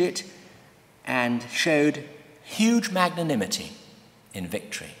issued it and showed huge magnanimity in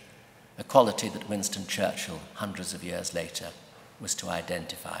victory, a quality that Winston Churchill, hundreds of years later, was to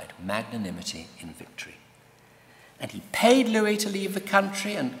identify, magnanimity in victory. And he paid Louis to leave the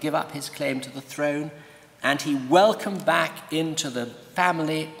country and give up his claim to the throne, and he welcomed back into the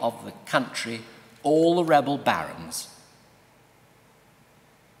family of the country all the rebel barons.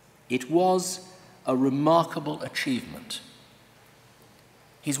 It was a remarkable achievement.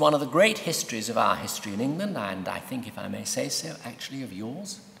 He's one of the great histories of our history in England, and I think, if I may say so, actually of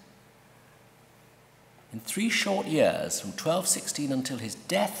yours. In 3 short years, from 1216 until his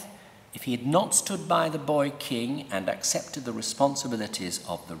death, if he had not stood by the boy king and accepted the responsibilities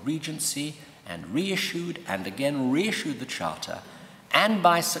of the regency and reissued and again reissued the Charter, and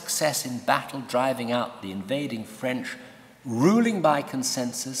by success in battle driving out the invading French, ruling by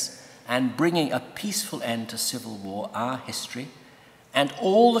consensus and bringing a peaceful end to civil war, our history, and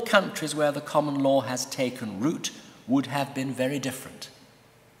all the countries where the common law has taken root, would have been very different.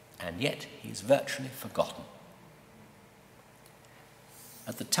 And yet he is virtually forgotten.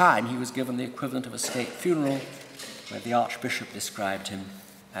 At the time, he was given the equivalent of a state funeral, where the Archbishop described him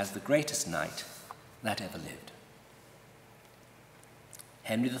as the greatest knight that ever lived.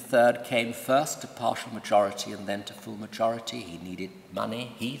 Henry III came first to partial majority and then to full majority. He needed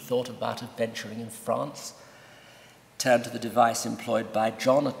money. He thought about adventuring in France, turned to the device employed by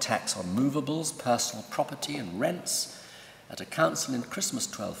John, a tax on movables, personal property and rents. At a council in Christmas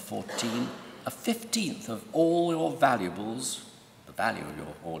 1214, a 15th of all your valuables, the value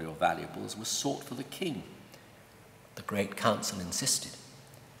of all your valuables, was sought for the king. The great council insisted.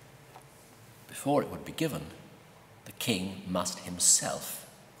 Before it would be given, the king must himself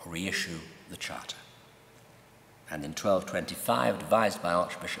reissue the Charter. And in 1225, advised by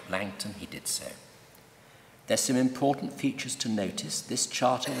Archbishop Langton, he did so. There's some important features to notice. This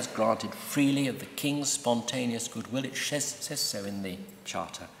charter was granted freely of the king's spontaneous goodwill, it says so in the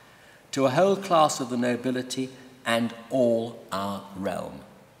charter, to a whole class of the nobility and all our realm.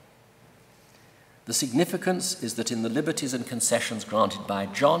 The significance is that in the liberties and concessions granted by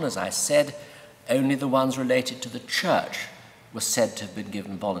John, as I said, only the ones related to the church were said to have been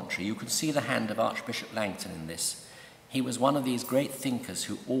given voluntary. You can see the hand of Archbishop Langton in this. He was one of these great thinkers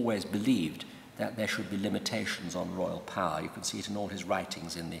who always believed that there should be limitations on royal power. You can see it in all his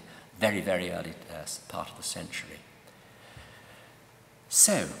writings in the very, very early part of the century.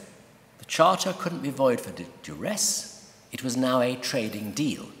 So, the Charter couldn't be void for duress. It was now a trading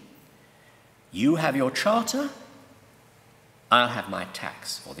deal. You have your Charter, I'll have my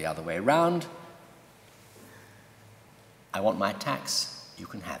tax, or the other way around. I want my tax, you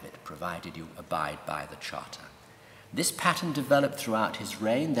can have it, provided you abide by the Charter. This pattern developed throughout his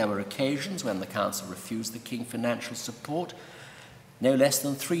reign. There were occasions when the council refused the king financial support, no less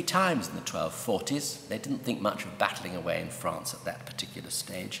than 3 times in the 1240s. They didn't think much of battling away in France at that particular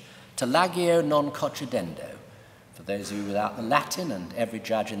stage. Tallagio non concedendo. For those of you without the Latin, and every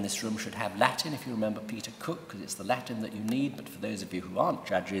judge in this room should have Latin if you remember Peter Cook, because it's the Latin that you need, but for those of you who aren't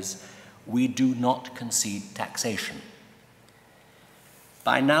judges, we do not concede taxation.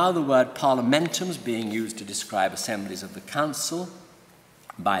 By now, the word parliamentum is being used to describe assemblies of the council.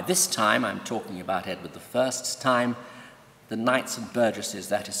 By this time, I'm talking about Edward I's time, the knights and burgesses,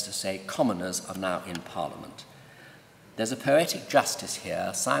 that is to say, commoners, are now in Parliament. There's a poetic justice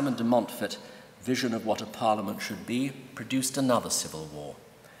here. Simon de Montfort, vision of what a parliament should be, produced another civil war.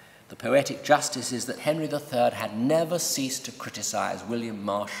 The poetic justice is that Henry III had never ceased to criticize William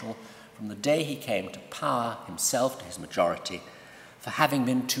Marshall from the day he came to power, himself to his majority, for having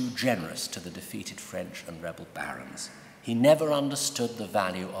been too generous to the defeated French and rebel barons. He never understood the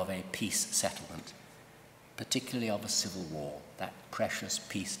value of a peace settlement, particularly of a civil war, that precious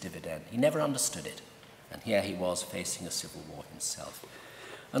peace dividend. He never understood it, and here he was facing a civil war himself.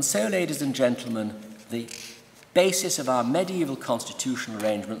 And so, ladies and gentlemen, the basis of our medieval constitutional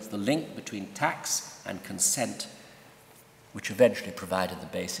arrangements, the link between tax and consent, which eventually provided the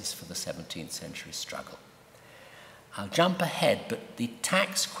basis for the 17th century struggle. I'll jump ahead, but the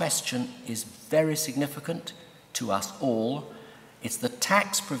tax question is very significant to us all. It's the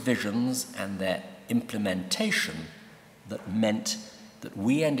tax provisions and their implementation that meant that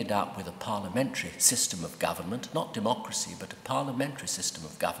we ended up with a parliamentary system of government, not democracy, but a parliamentary system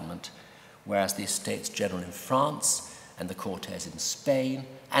of government, whereas the Estates General in France and the Cortes in Spain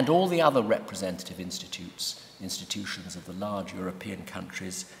and all the other representative institutions of the large European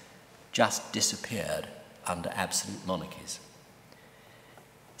countries just disappeared under absolute monarchies.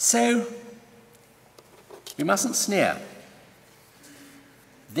 So, we mustn't sneer.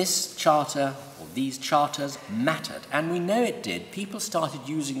 This charter, or these charters, mattered, and we know it did. People started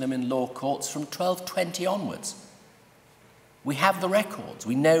using them in law courts from 1220 onwards. We have the records.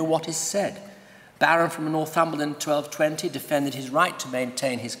 We know what is said. Baron from Northumberland in 1220 defended his right to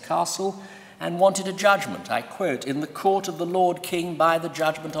maintain his castle and wanted a judgment, I quote, "in the court of the Lord King by the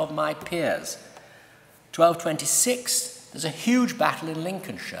judgment of my peers." 1226, there's a huge battle in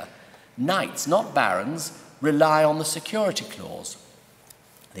Lincolnshire. Knights, not barons, rely on the security clause.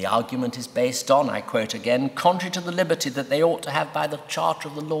 The argument is based on, I quote again, "contrary to the liberty that they ought to have by the charter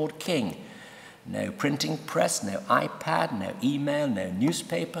of the Lord King." No printing press, no iPad, no email, no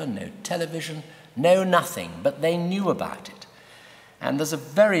newspaper, no television, no nothing, but they knew about it. And there's a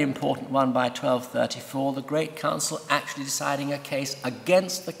very important one by 1234, the Great Council actually deciding a case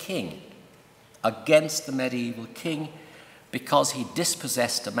against the king, against the medieval king, because he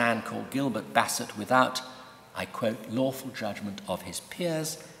dispossessed a man called Gilbert Bassett without, I quote, "lawful judgment of his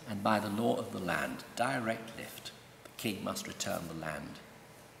peers and by the law of the land, direct lift. The king must return the land."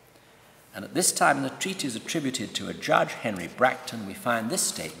 And at this time in the treaties attributed to a judge, Henry Bracton, we find this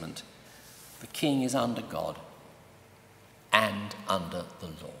statement: "The king is under God and under the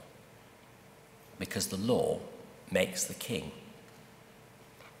law," because the law makes the king.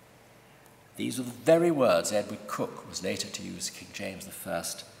 These are the very words Edward Coke was later to use King James I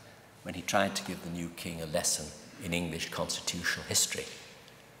when he tried to give the new king a lesson in English constitutional history,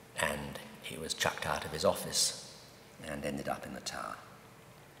 and he was chucked out of his office and ended up in the Tower.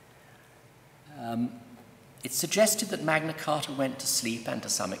 It's suggested that Magna Carta went to sleep, and to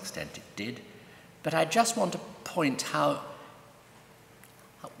some extent it did, but I just want to point how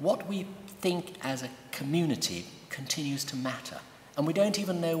what we think as a community continues to matter, and we don't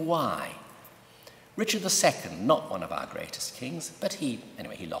even know why. Richard II, not one of our greatest kings, but he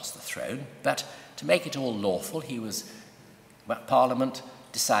lost the throne, but to make it all lawful, Parliament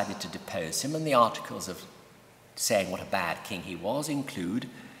decided to depose him, and the articles of saying what a bad king he was include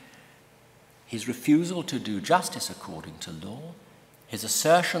his refusal to do justice according to law, his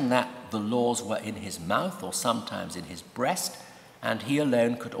assertion that the laws were in his mouth or sometimes in his breast, and he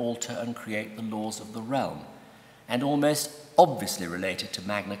alone could alter and create the laws of the realm. And almost obviously related to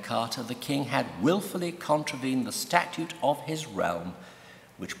Magna Carta, the king had willfully contravened the statute of his realm,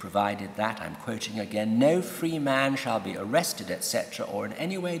 which provided that, I'm quoting again, "no free man shall be arrested, etc., or in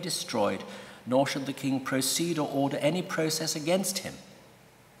any way destroyed, nor should the king proceed or order any process against him."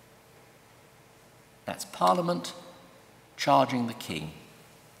 That's Parliament charging the king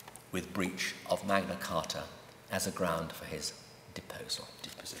with breach of Magna Carta as a ground for his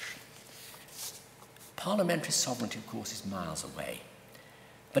deposition. Parliamentary sovereignty, of course, is miles away,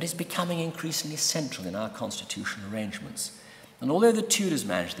 but is becoming increasingly central in our constitutional arrangements. And although the Tudors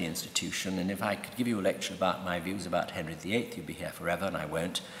managed the institution, and if I could give you a lecture about my views about Henry VIII, you'd be here forever, and I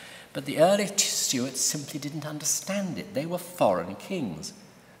won't, but the early Stuarts simply didn't understand it. They were foreign kings.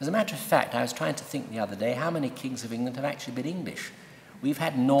 As a matter of fact, I was trying to think the other day how many kings of England have actually been English. We've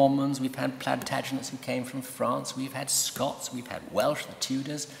had Normans, we've had Plantagenets who came from France, we've had Scots, we've had Welsh, the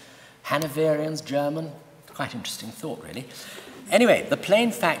Tudors, Hanoverians, German. Quite interesting thought, really. Anyway, the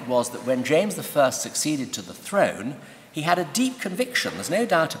plain fact was that when James I succeeded to the throne, he had a deep conviction, there's no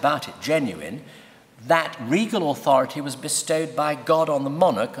doubt about it, genuine, that regal authority was bestowed by God on the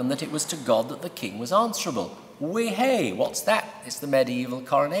monarch and that it was to God that the king was answerable. Hey, what's that? It's the medieval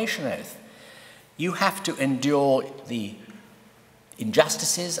coronation oath. You have to endure the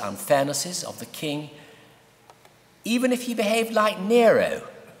injustices, unfairnesses of the king, even if he behaved like Nero,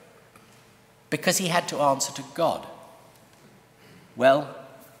 because he had to answer to God. Well,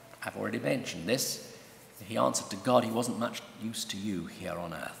 I've already mentioned this. If he answered to God, he wasn't much use to you here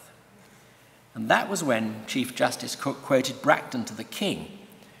on earth. And that was when Chief Justice Coke quoted Bracton to the king.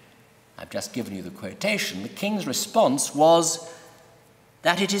 I've just given you the quotation. The king's response was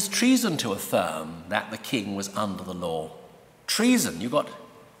that it is treason to affirm that the king was under the law. Treason, you got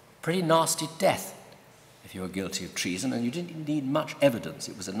pretty nasty death if you were guilty of treason, and you didn't need much evidence.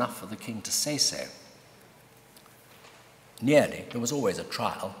 It was enough for the king to say so. nearly. There was always a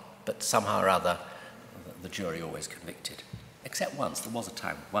trial, but somehow or other the jury always convicted. Except once, there was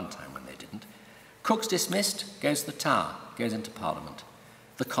one time when they didn't. Cook's dismissed, goes to the Tower, goes into Parliament.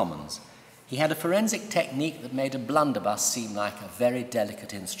 The Commons. He had a forensic technique that made a blunderbuss seem like a very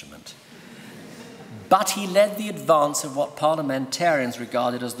delicate instrument. But he led the advance of what parliamentarians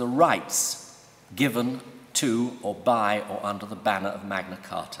regarded as the rights given to or by or under the banner of Magna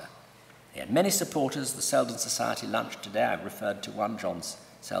Carta. He had many supporters. The Selden Society lunch today, I've referred to one, John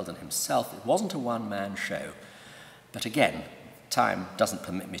Selden himself. It wasn't a one-man show. But again, time doesn't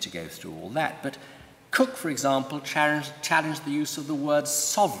permit me to go through all that. But Cook, for example, challenged the use of the word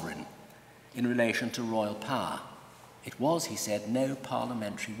sovereign in relation to royal power. It was, he said, no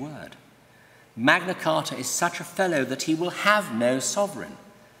parliamentary word. Magna Carta is such a fellow that he will have no sovereign.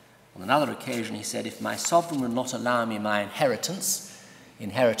 On another occasion, he said, if my sovereign will not allow me my inheritance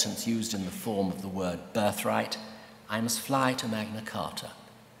used in the form of the word birthright, I must fly to Magna Carta.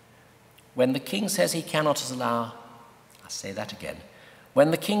 When the king says he cannot allow, I'll say that again,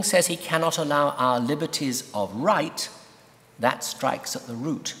 when the king says he cannot allow our liberties of right, that strikes at the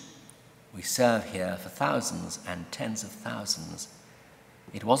root. We serve here for thousands and tens of thousands.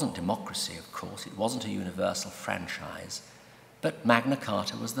 It wasn't democracy, of course, it wasn't a universal franchise, but Magna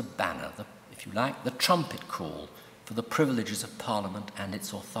Carta was the banner, if you like, the trumpet call for the privileges of Parliament and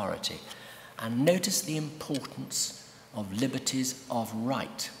its authority. And notice the importance of liberties of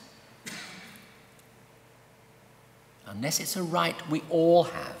right. Unless it's a right we all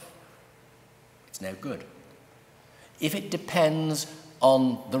have, it's no good. If it depends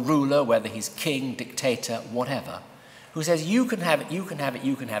on the ruler, whether he's king, dictator, whatever, who says, you can have it, you can have it,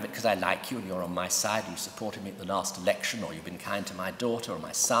 you can have it because I like you and you're on my side, you supported me at the last election, or you've been kind to my daughter or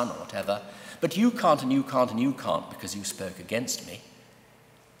my son or whatever, but you can't and you can't and you can't because you spoke against me.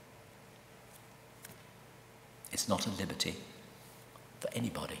 It's not a liberty for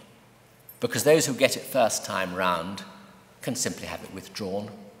anybody, because those who get it first time round can simply have it withdrawn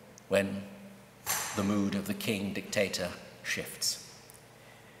when the mood of the king, dictator shifts.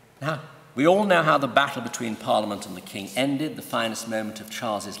 Now, we all know how the battle between Parliament and the king ended. The finest moment of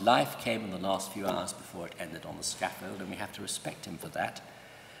Charles's life came in the last few hours before it ended on the scaffold, and we have to respect him for that.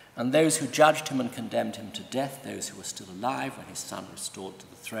 And those who judged him and condemned him to death, those who were still alive when his son restored to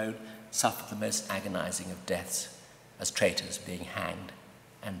the throne, suffered the most agonizing of deaths as traitors, being hanged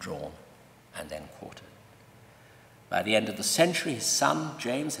and drawn and then quartered. By the end of the century, his son,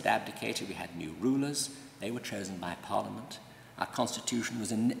 James, had abdicated. We had new rulers. They were chosen by Parliament. Our constitution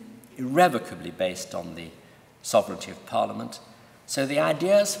was irrevocably based on the sovereignty of Parliament. So the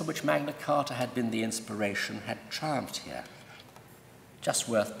ideas for which Magna Carta had been the inspiration had triumphed here. Just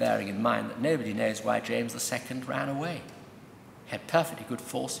worth bearing in mind that nobody knows why James II ran away. He had perfectly good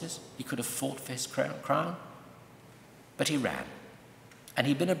forces. He could have fought for his crown. But he ran. And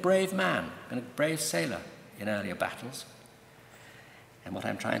he'd been a brave man and a brave sailor in earlier battles. And what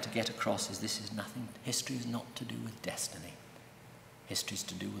I'm trying to get across is history is not to do with destiny. History is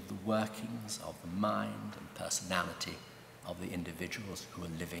to do with the workings of the mind and personality of the individuals who were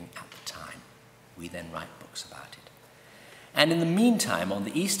living at the time. We then write books about it. And in the meantime, on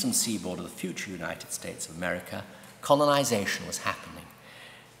the eastern seaboard of the future United States of America, colonization was happening.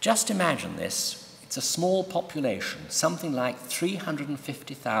 Just imagine this. It's a small population. Something like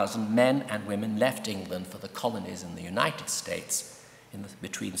 350,000 men and women left England for the colonies in the United States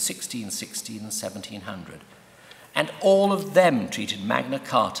between 1616 and 1700. And all of them treated Magna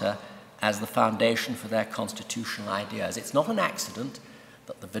Carta as the foundation for their constitutional ideas. It's not an accident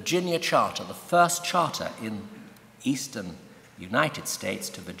that the Virginia Charter, the first charter in eastern United States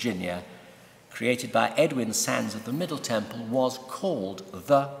to Virginia, created by Edwin Sands of the Middle Temple, was called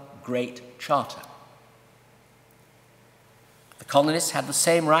the Great Charter. The colonists had the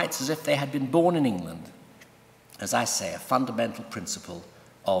same rights as if they had been born in England. As I say, a fundamental principle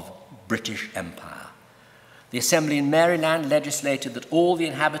of British Empire. The Assembly in Maryland legislated that all the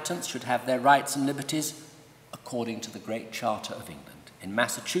inhabitants should have their rights and liberties according to the Great Charter of England. In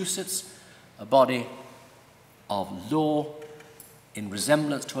Massachusetts, a body of law in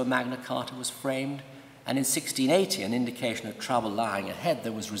resemblance to a Magna Carta was framed, and in 1680, an indication of trouble lying ahead,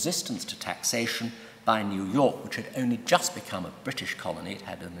 there was resistance to taxation by New York, which had only just become a British colony. It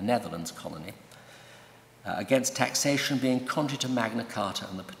had been a Netherlands colony, against taxation being contrary to Magna Carta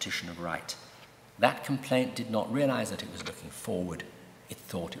and the Petition of Right. That complaint did not realize that it was looking forward. It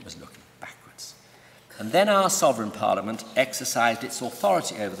thought it was looking backwards. And then our sovereign parliament exercised its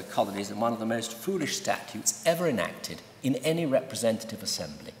authority over the colonies in one of the most foolish statutes ever enacted in any representative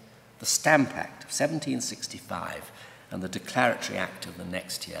assembly, the Stamp Act of 1765 and the Declaratory Act of the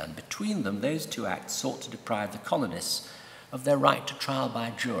next year. And between them, those two acts sought to deprive the colonists of their right to trial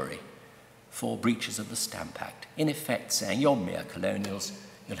by jury for breaches of the Stamp Act, in effect saying, you're mere colonials,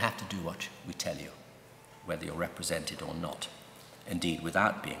 you'll have to do what we tell you, whether you're represented or not, indeed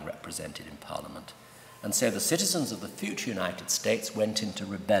without being represented in Parliament. And so the citizens of the future United States went into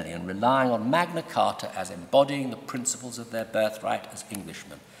rebellion, relying on Magna Carta as embodying the principles of their birthright as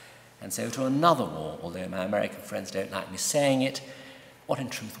Englishmen. And so to another war, although my American friends don't like me saying it, what in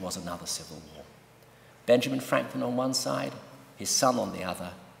truth was another civil war. Benjamin Franklin on one side, his son on the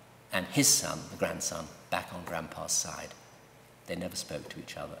other, and his son, the grandson, back on Grandpa's side. They never spoke to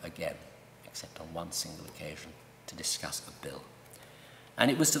each other again, except on one single occasion to discuss a bill. And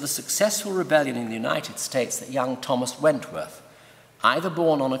it was to the successful rebellion in the United States that young Thomas Wentworth, either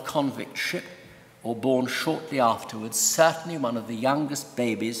born on a convict ship or born shortly afterwards, certainly one of the youngest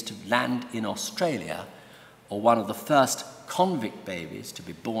babies to land in Australia, or one of the first convict babies to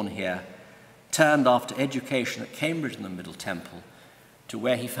be born here, turned after education at Cambridge and the Middle Temple to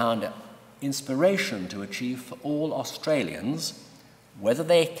where he found inspiration to achieve for all Australians, whether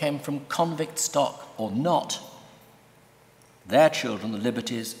they came from convict stock or not, their children the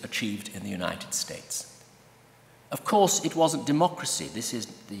liberties achieved in the United States. Of course, it wasn't democracy.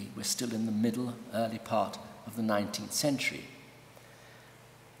 We're still in the middle, early part of the 19th century.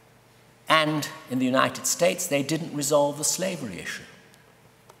 And in the United States, they didn't resolve the slavery issue.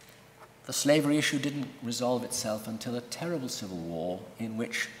 The slavery issue didn't resolve itself until a terrible civil war in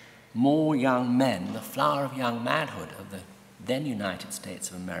which more young men, the flower of young manhood of the then United States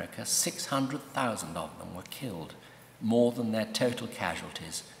of America, 600,000 of them were killed, more than their total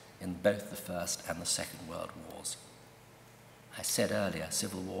casualties in both the First and the Second World Wars. I said earlier,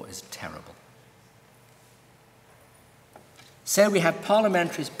 civil war is terrible. So we have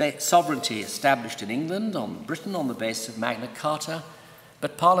parliamentary sovereignty established in England, on Britain on the basis of Magna Carta,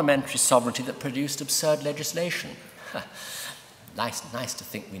 but parliamentary sovereignty that produced absurd legislation. Nice to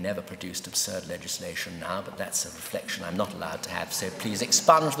think we never produced absurd legislation now, but that's a reflection I'm not allowed to have, so please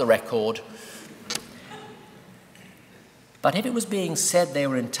expunge the record. But if it was being said they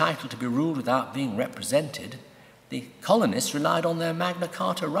were entitled to be ruled without being represented, the colonists relied on their Magna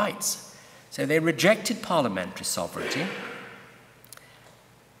Carta rights. So they rejected parliamentary sovereignty.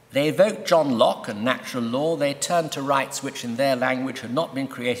 They evoked John Locke and natural law. They turned to rights which in their language had not been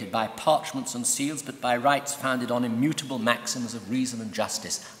created by parchments and seals, but by rights founded on immutable maxims of reason and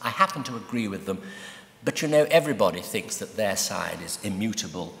justice. I happen to agree with them, but you know, everybody thinks that their side is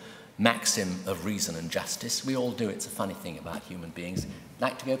immutable maxim of reason and justice. We all do. It's a funny thing about human beings.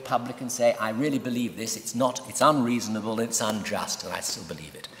 Like to go public and say, I really believe this, it's unreasonable, it's unjust, and I still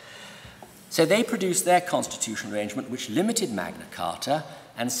believe it. So they produced their constitutional arrangement, which limited Magna Carta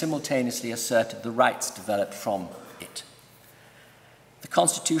and simultaneously asserted the rights developed from it. The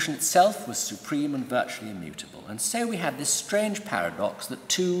Constitution itself was supreme and virtually immutable. And so we had this strange paradox that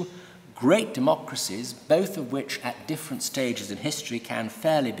two great democracies, both of which at different stages in history can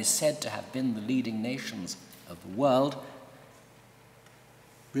fairly be said to have been the leading nations of the world,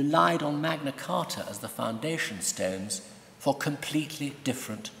 relied on Magna Carta as the foundation stones for completely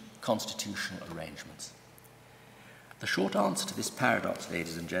different constitutional arrangements. The short answer to this paradox,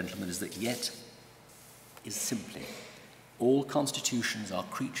 ladies and gentlemen, is that yet is simply all constitutions are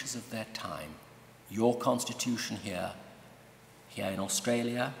creatures of their time. Your constitution here in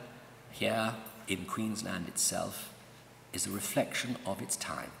Australia, here in Queensland itself, is a reflection of its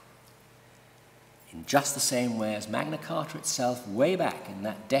time. In just the same way as Magna Carta itself, way back in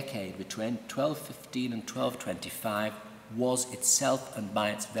that decade between 1215 and 1225, was itself and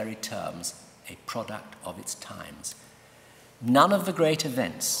by its very terms a product of its times. None of the great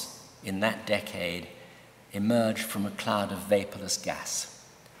events in that decade emerged from a cloud of vaporless gas.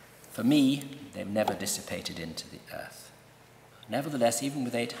 For me, they've never dissipated into the earth. Nevertheless, even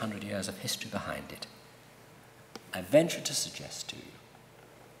with 800 years of history behind it, I venture to suggest to you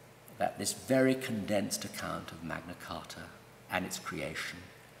that this very condensed account of Magna Carta and its creation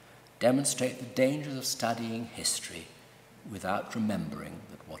demonstrate the dangers of studying history without remembering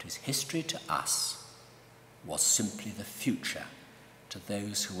that what is history to us was simply the future to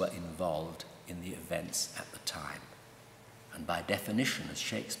those who were involved in the events at the time. And by definition, as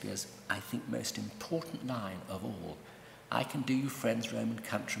Shakespeare's, I think, most important line of all, I can do you friends, Roman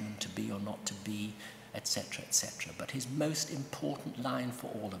countrymen, to be or not to be, etc., etc. But his most important line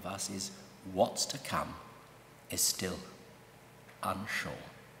for all of us is, what's to come is still unsure.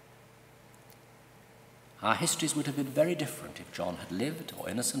 Our histories would have been very different if John had lived, or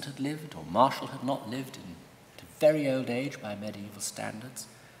Innocent had lived, or Marshall had not lived in very old age by medieval standards,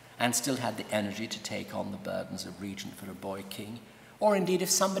 and still had the energy to take on the burdens of regent for a boy king, or indeed if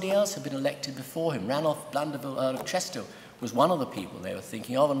somebody else had been elected before him, Ranulph Blunderbull, Earl of Chester, was one of the people they were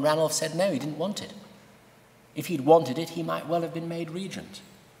thinking of, and Ranulph said no, he didn't want it. If he'd wanted it, he might well have been made regent,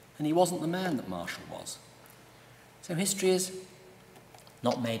 and he wasn't the man that Marshal was. So history is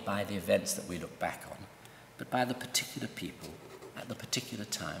not made by the events that we look back on, but by the particular people at the particular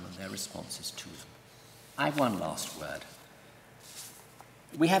time and their responses to them. I have one last word.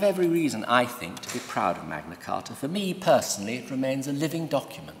 We have every reason, I think, to be proud of Magna Carta. For me, personally, it remains a living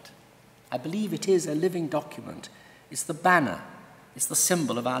document. I believe it is a living document. It's the banner. It's the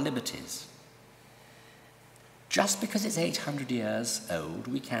symbol of our liberties. Just because it's 800 years old,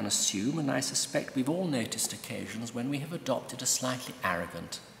 we can assume, and I suspect we've all noticed occasions when we have adopted a slightly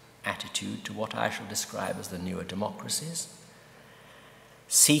arrogant attitude to what I shall describe as the newer democracies,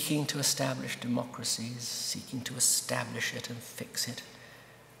 seeking to establish democracies, seeking to establish it and fix it,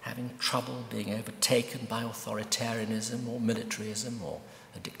 having trouble being overtaken by authoritarianism or militarism or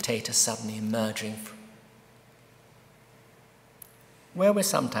a dictator suddenly emerging. Where we're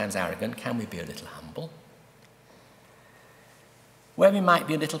sometimes arrogant, can we be a little humble? Where we might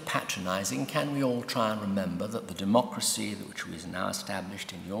be a little patronizing, can we all try and remember that the democracy which is now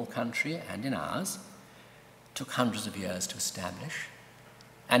established in your country and in ours took hundreds of years to establish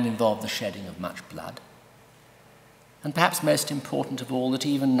and involved the shedding of much blood? And perhaps most important of all, that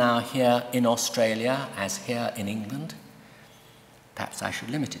even now here in Australia, as here in England, perhaps I should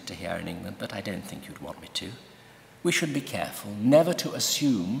limit it to here in England, but I don't think you'd want me to, we should be careful never to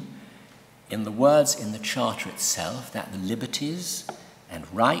assume, in the words in the Charter itself, that the liberties and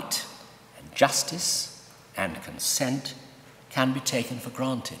right and justice and consent can be taken for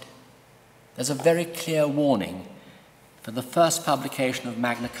granted. There's a very clear warning for the first publication of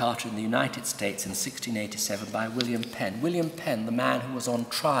Magna Carta in the United States in 1687 by William Penn. William Penn, the man who was on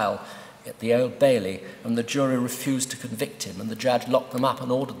trial at the Old Bailey, and the jury refused to convict him, and the judge locked them up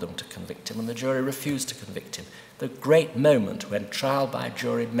and ordered them to convict him, and the jury refused to convict him. The great moment when trial by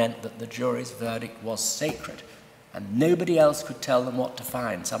jury meant that the jury's verdict was sacred, and nobody else could tell them what to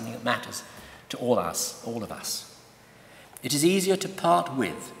find, something that matters to all of us. It is easier to part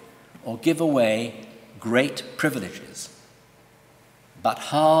with or give away great privileges, but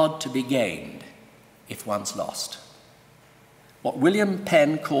hard to be gained if once lost. What William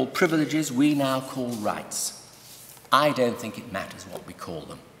Penn called privileges, we now call rights. I don't think it matters what we call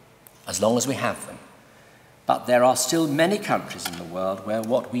them, as long as we have them. But there are still many countries in the world where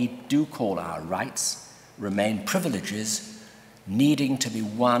what we do call our rights remain privileges needing to be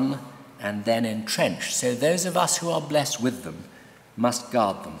won and then entrenched. So those of us who are blessed with them must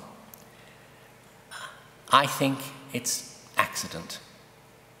guard them. I think it's accident.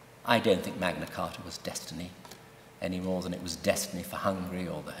 I don't think Magna Carta was destiny any more than it was destiny for Hungary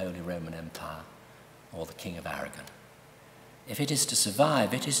or the Holy Roman Empire or the King of Aragon. If it is to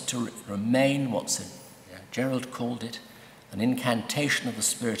survive, it is to remain what Sir Gerald called it, an incantation of the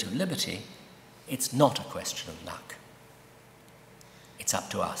spirit of liberty. It's not a question of luck. It's up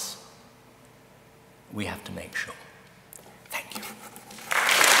to us. We have to make sure. Thank you.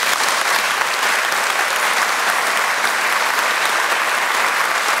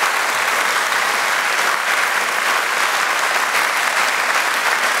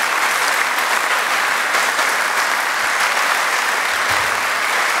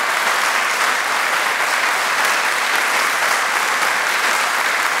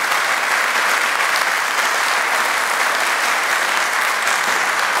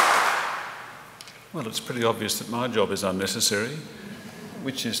 Well, it's pretty obvious that my job is unnecessary,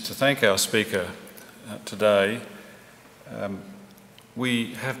 which is to thank our speaker today.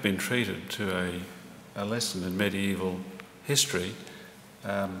 We have been treated to a lesson in medieval history,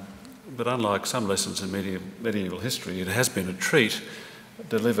 but unlike some lessons in medieval history, it has been a treat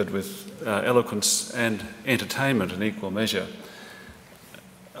delivered with eloquence and entertainment in equal measure.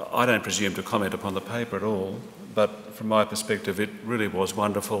 I don't presume to comment upon the paper at all, but from my perspective it really was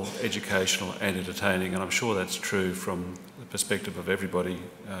wonderful, educational and entertaining, and I'm sure that's true from the perspective of everybody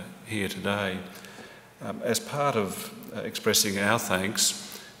here today. As part of expressing our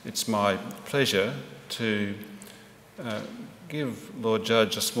thanks, it's my pleasure to give Lord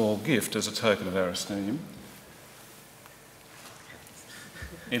Judge a small gift as a token of our esteem.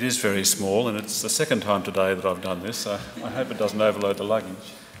 It is very small, and it's the second time today that I've done this, so I hope it doesn't overload the luggage.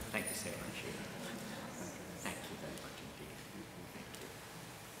 Thank you so much. Thank you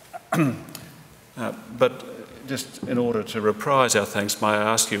very much indeed. But just in order to reprise our thanks, may I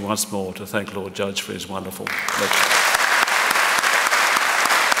ask you once more to thank Lord Judge for his wonderful lecture.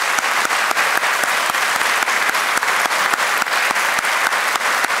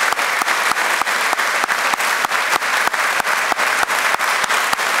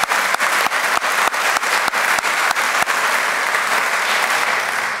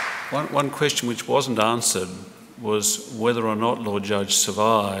 One question which wasn't answered was whether or not Lord Judge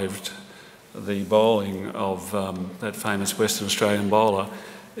survived the bowling of that famous Western Australian bowler.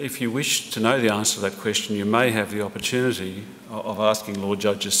 If you wish to know the answer to that question, you may have the opportunity of asking Lord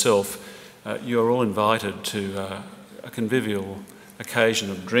Judge yourself. You are all invited to a convivial occasion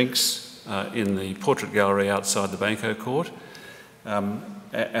of drinks in the portrait gallery outside the Banco Court. And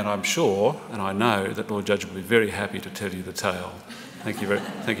I'm sure, and I know, that Lord Judge will be very happy to tell you the tale. Thank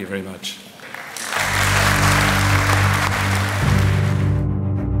you very much.